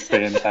would be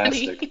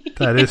fantastic. funny.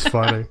 That is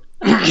funny.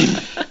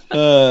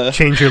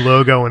 Change your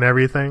logo and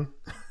everything.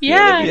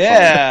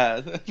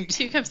 Yeah.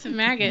 2 cups of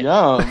maggots.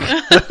 Yum.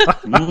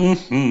 Oh,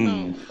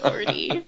 Lordy.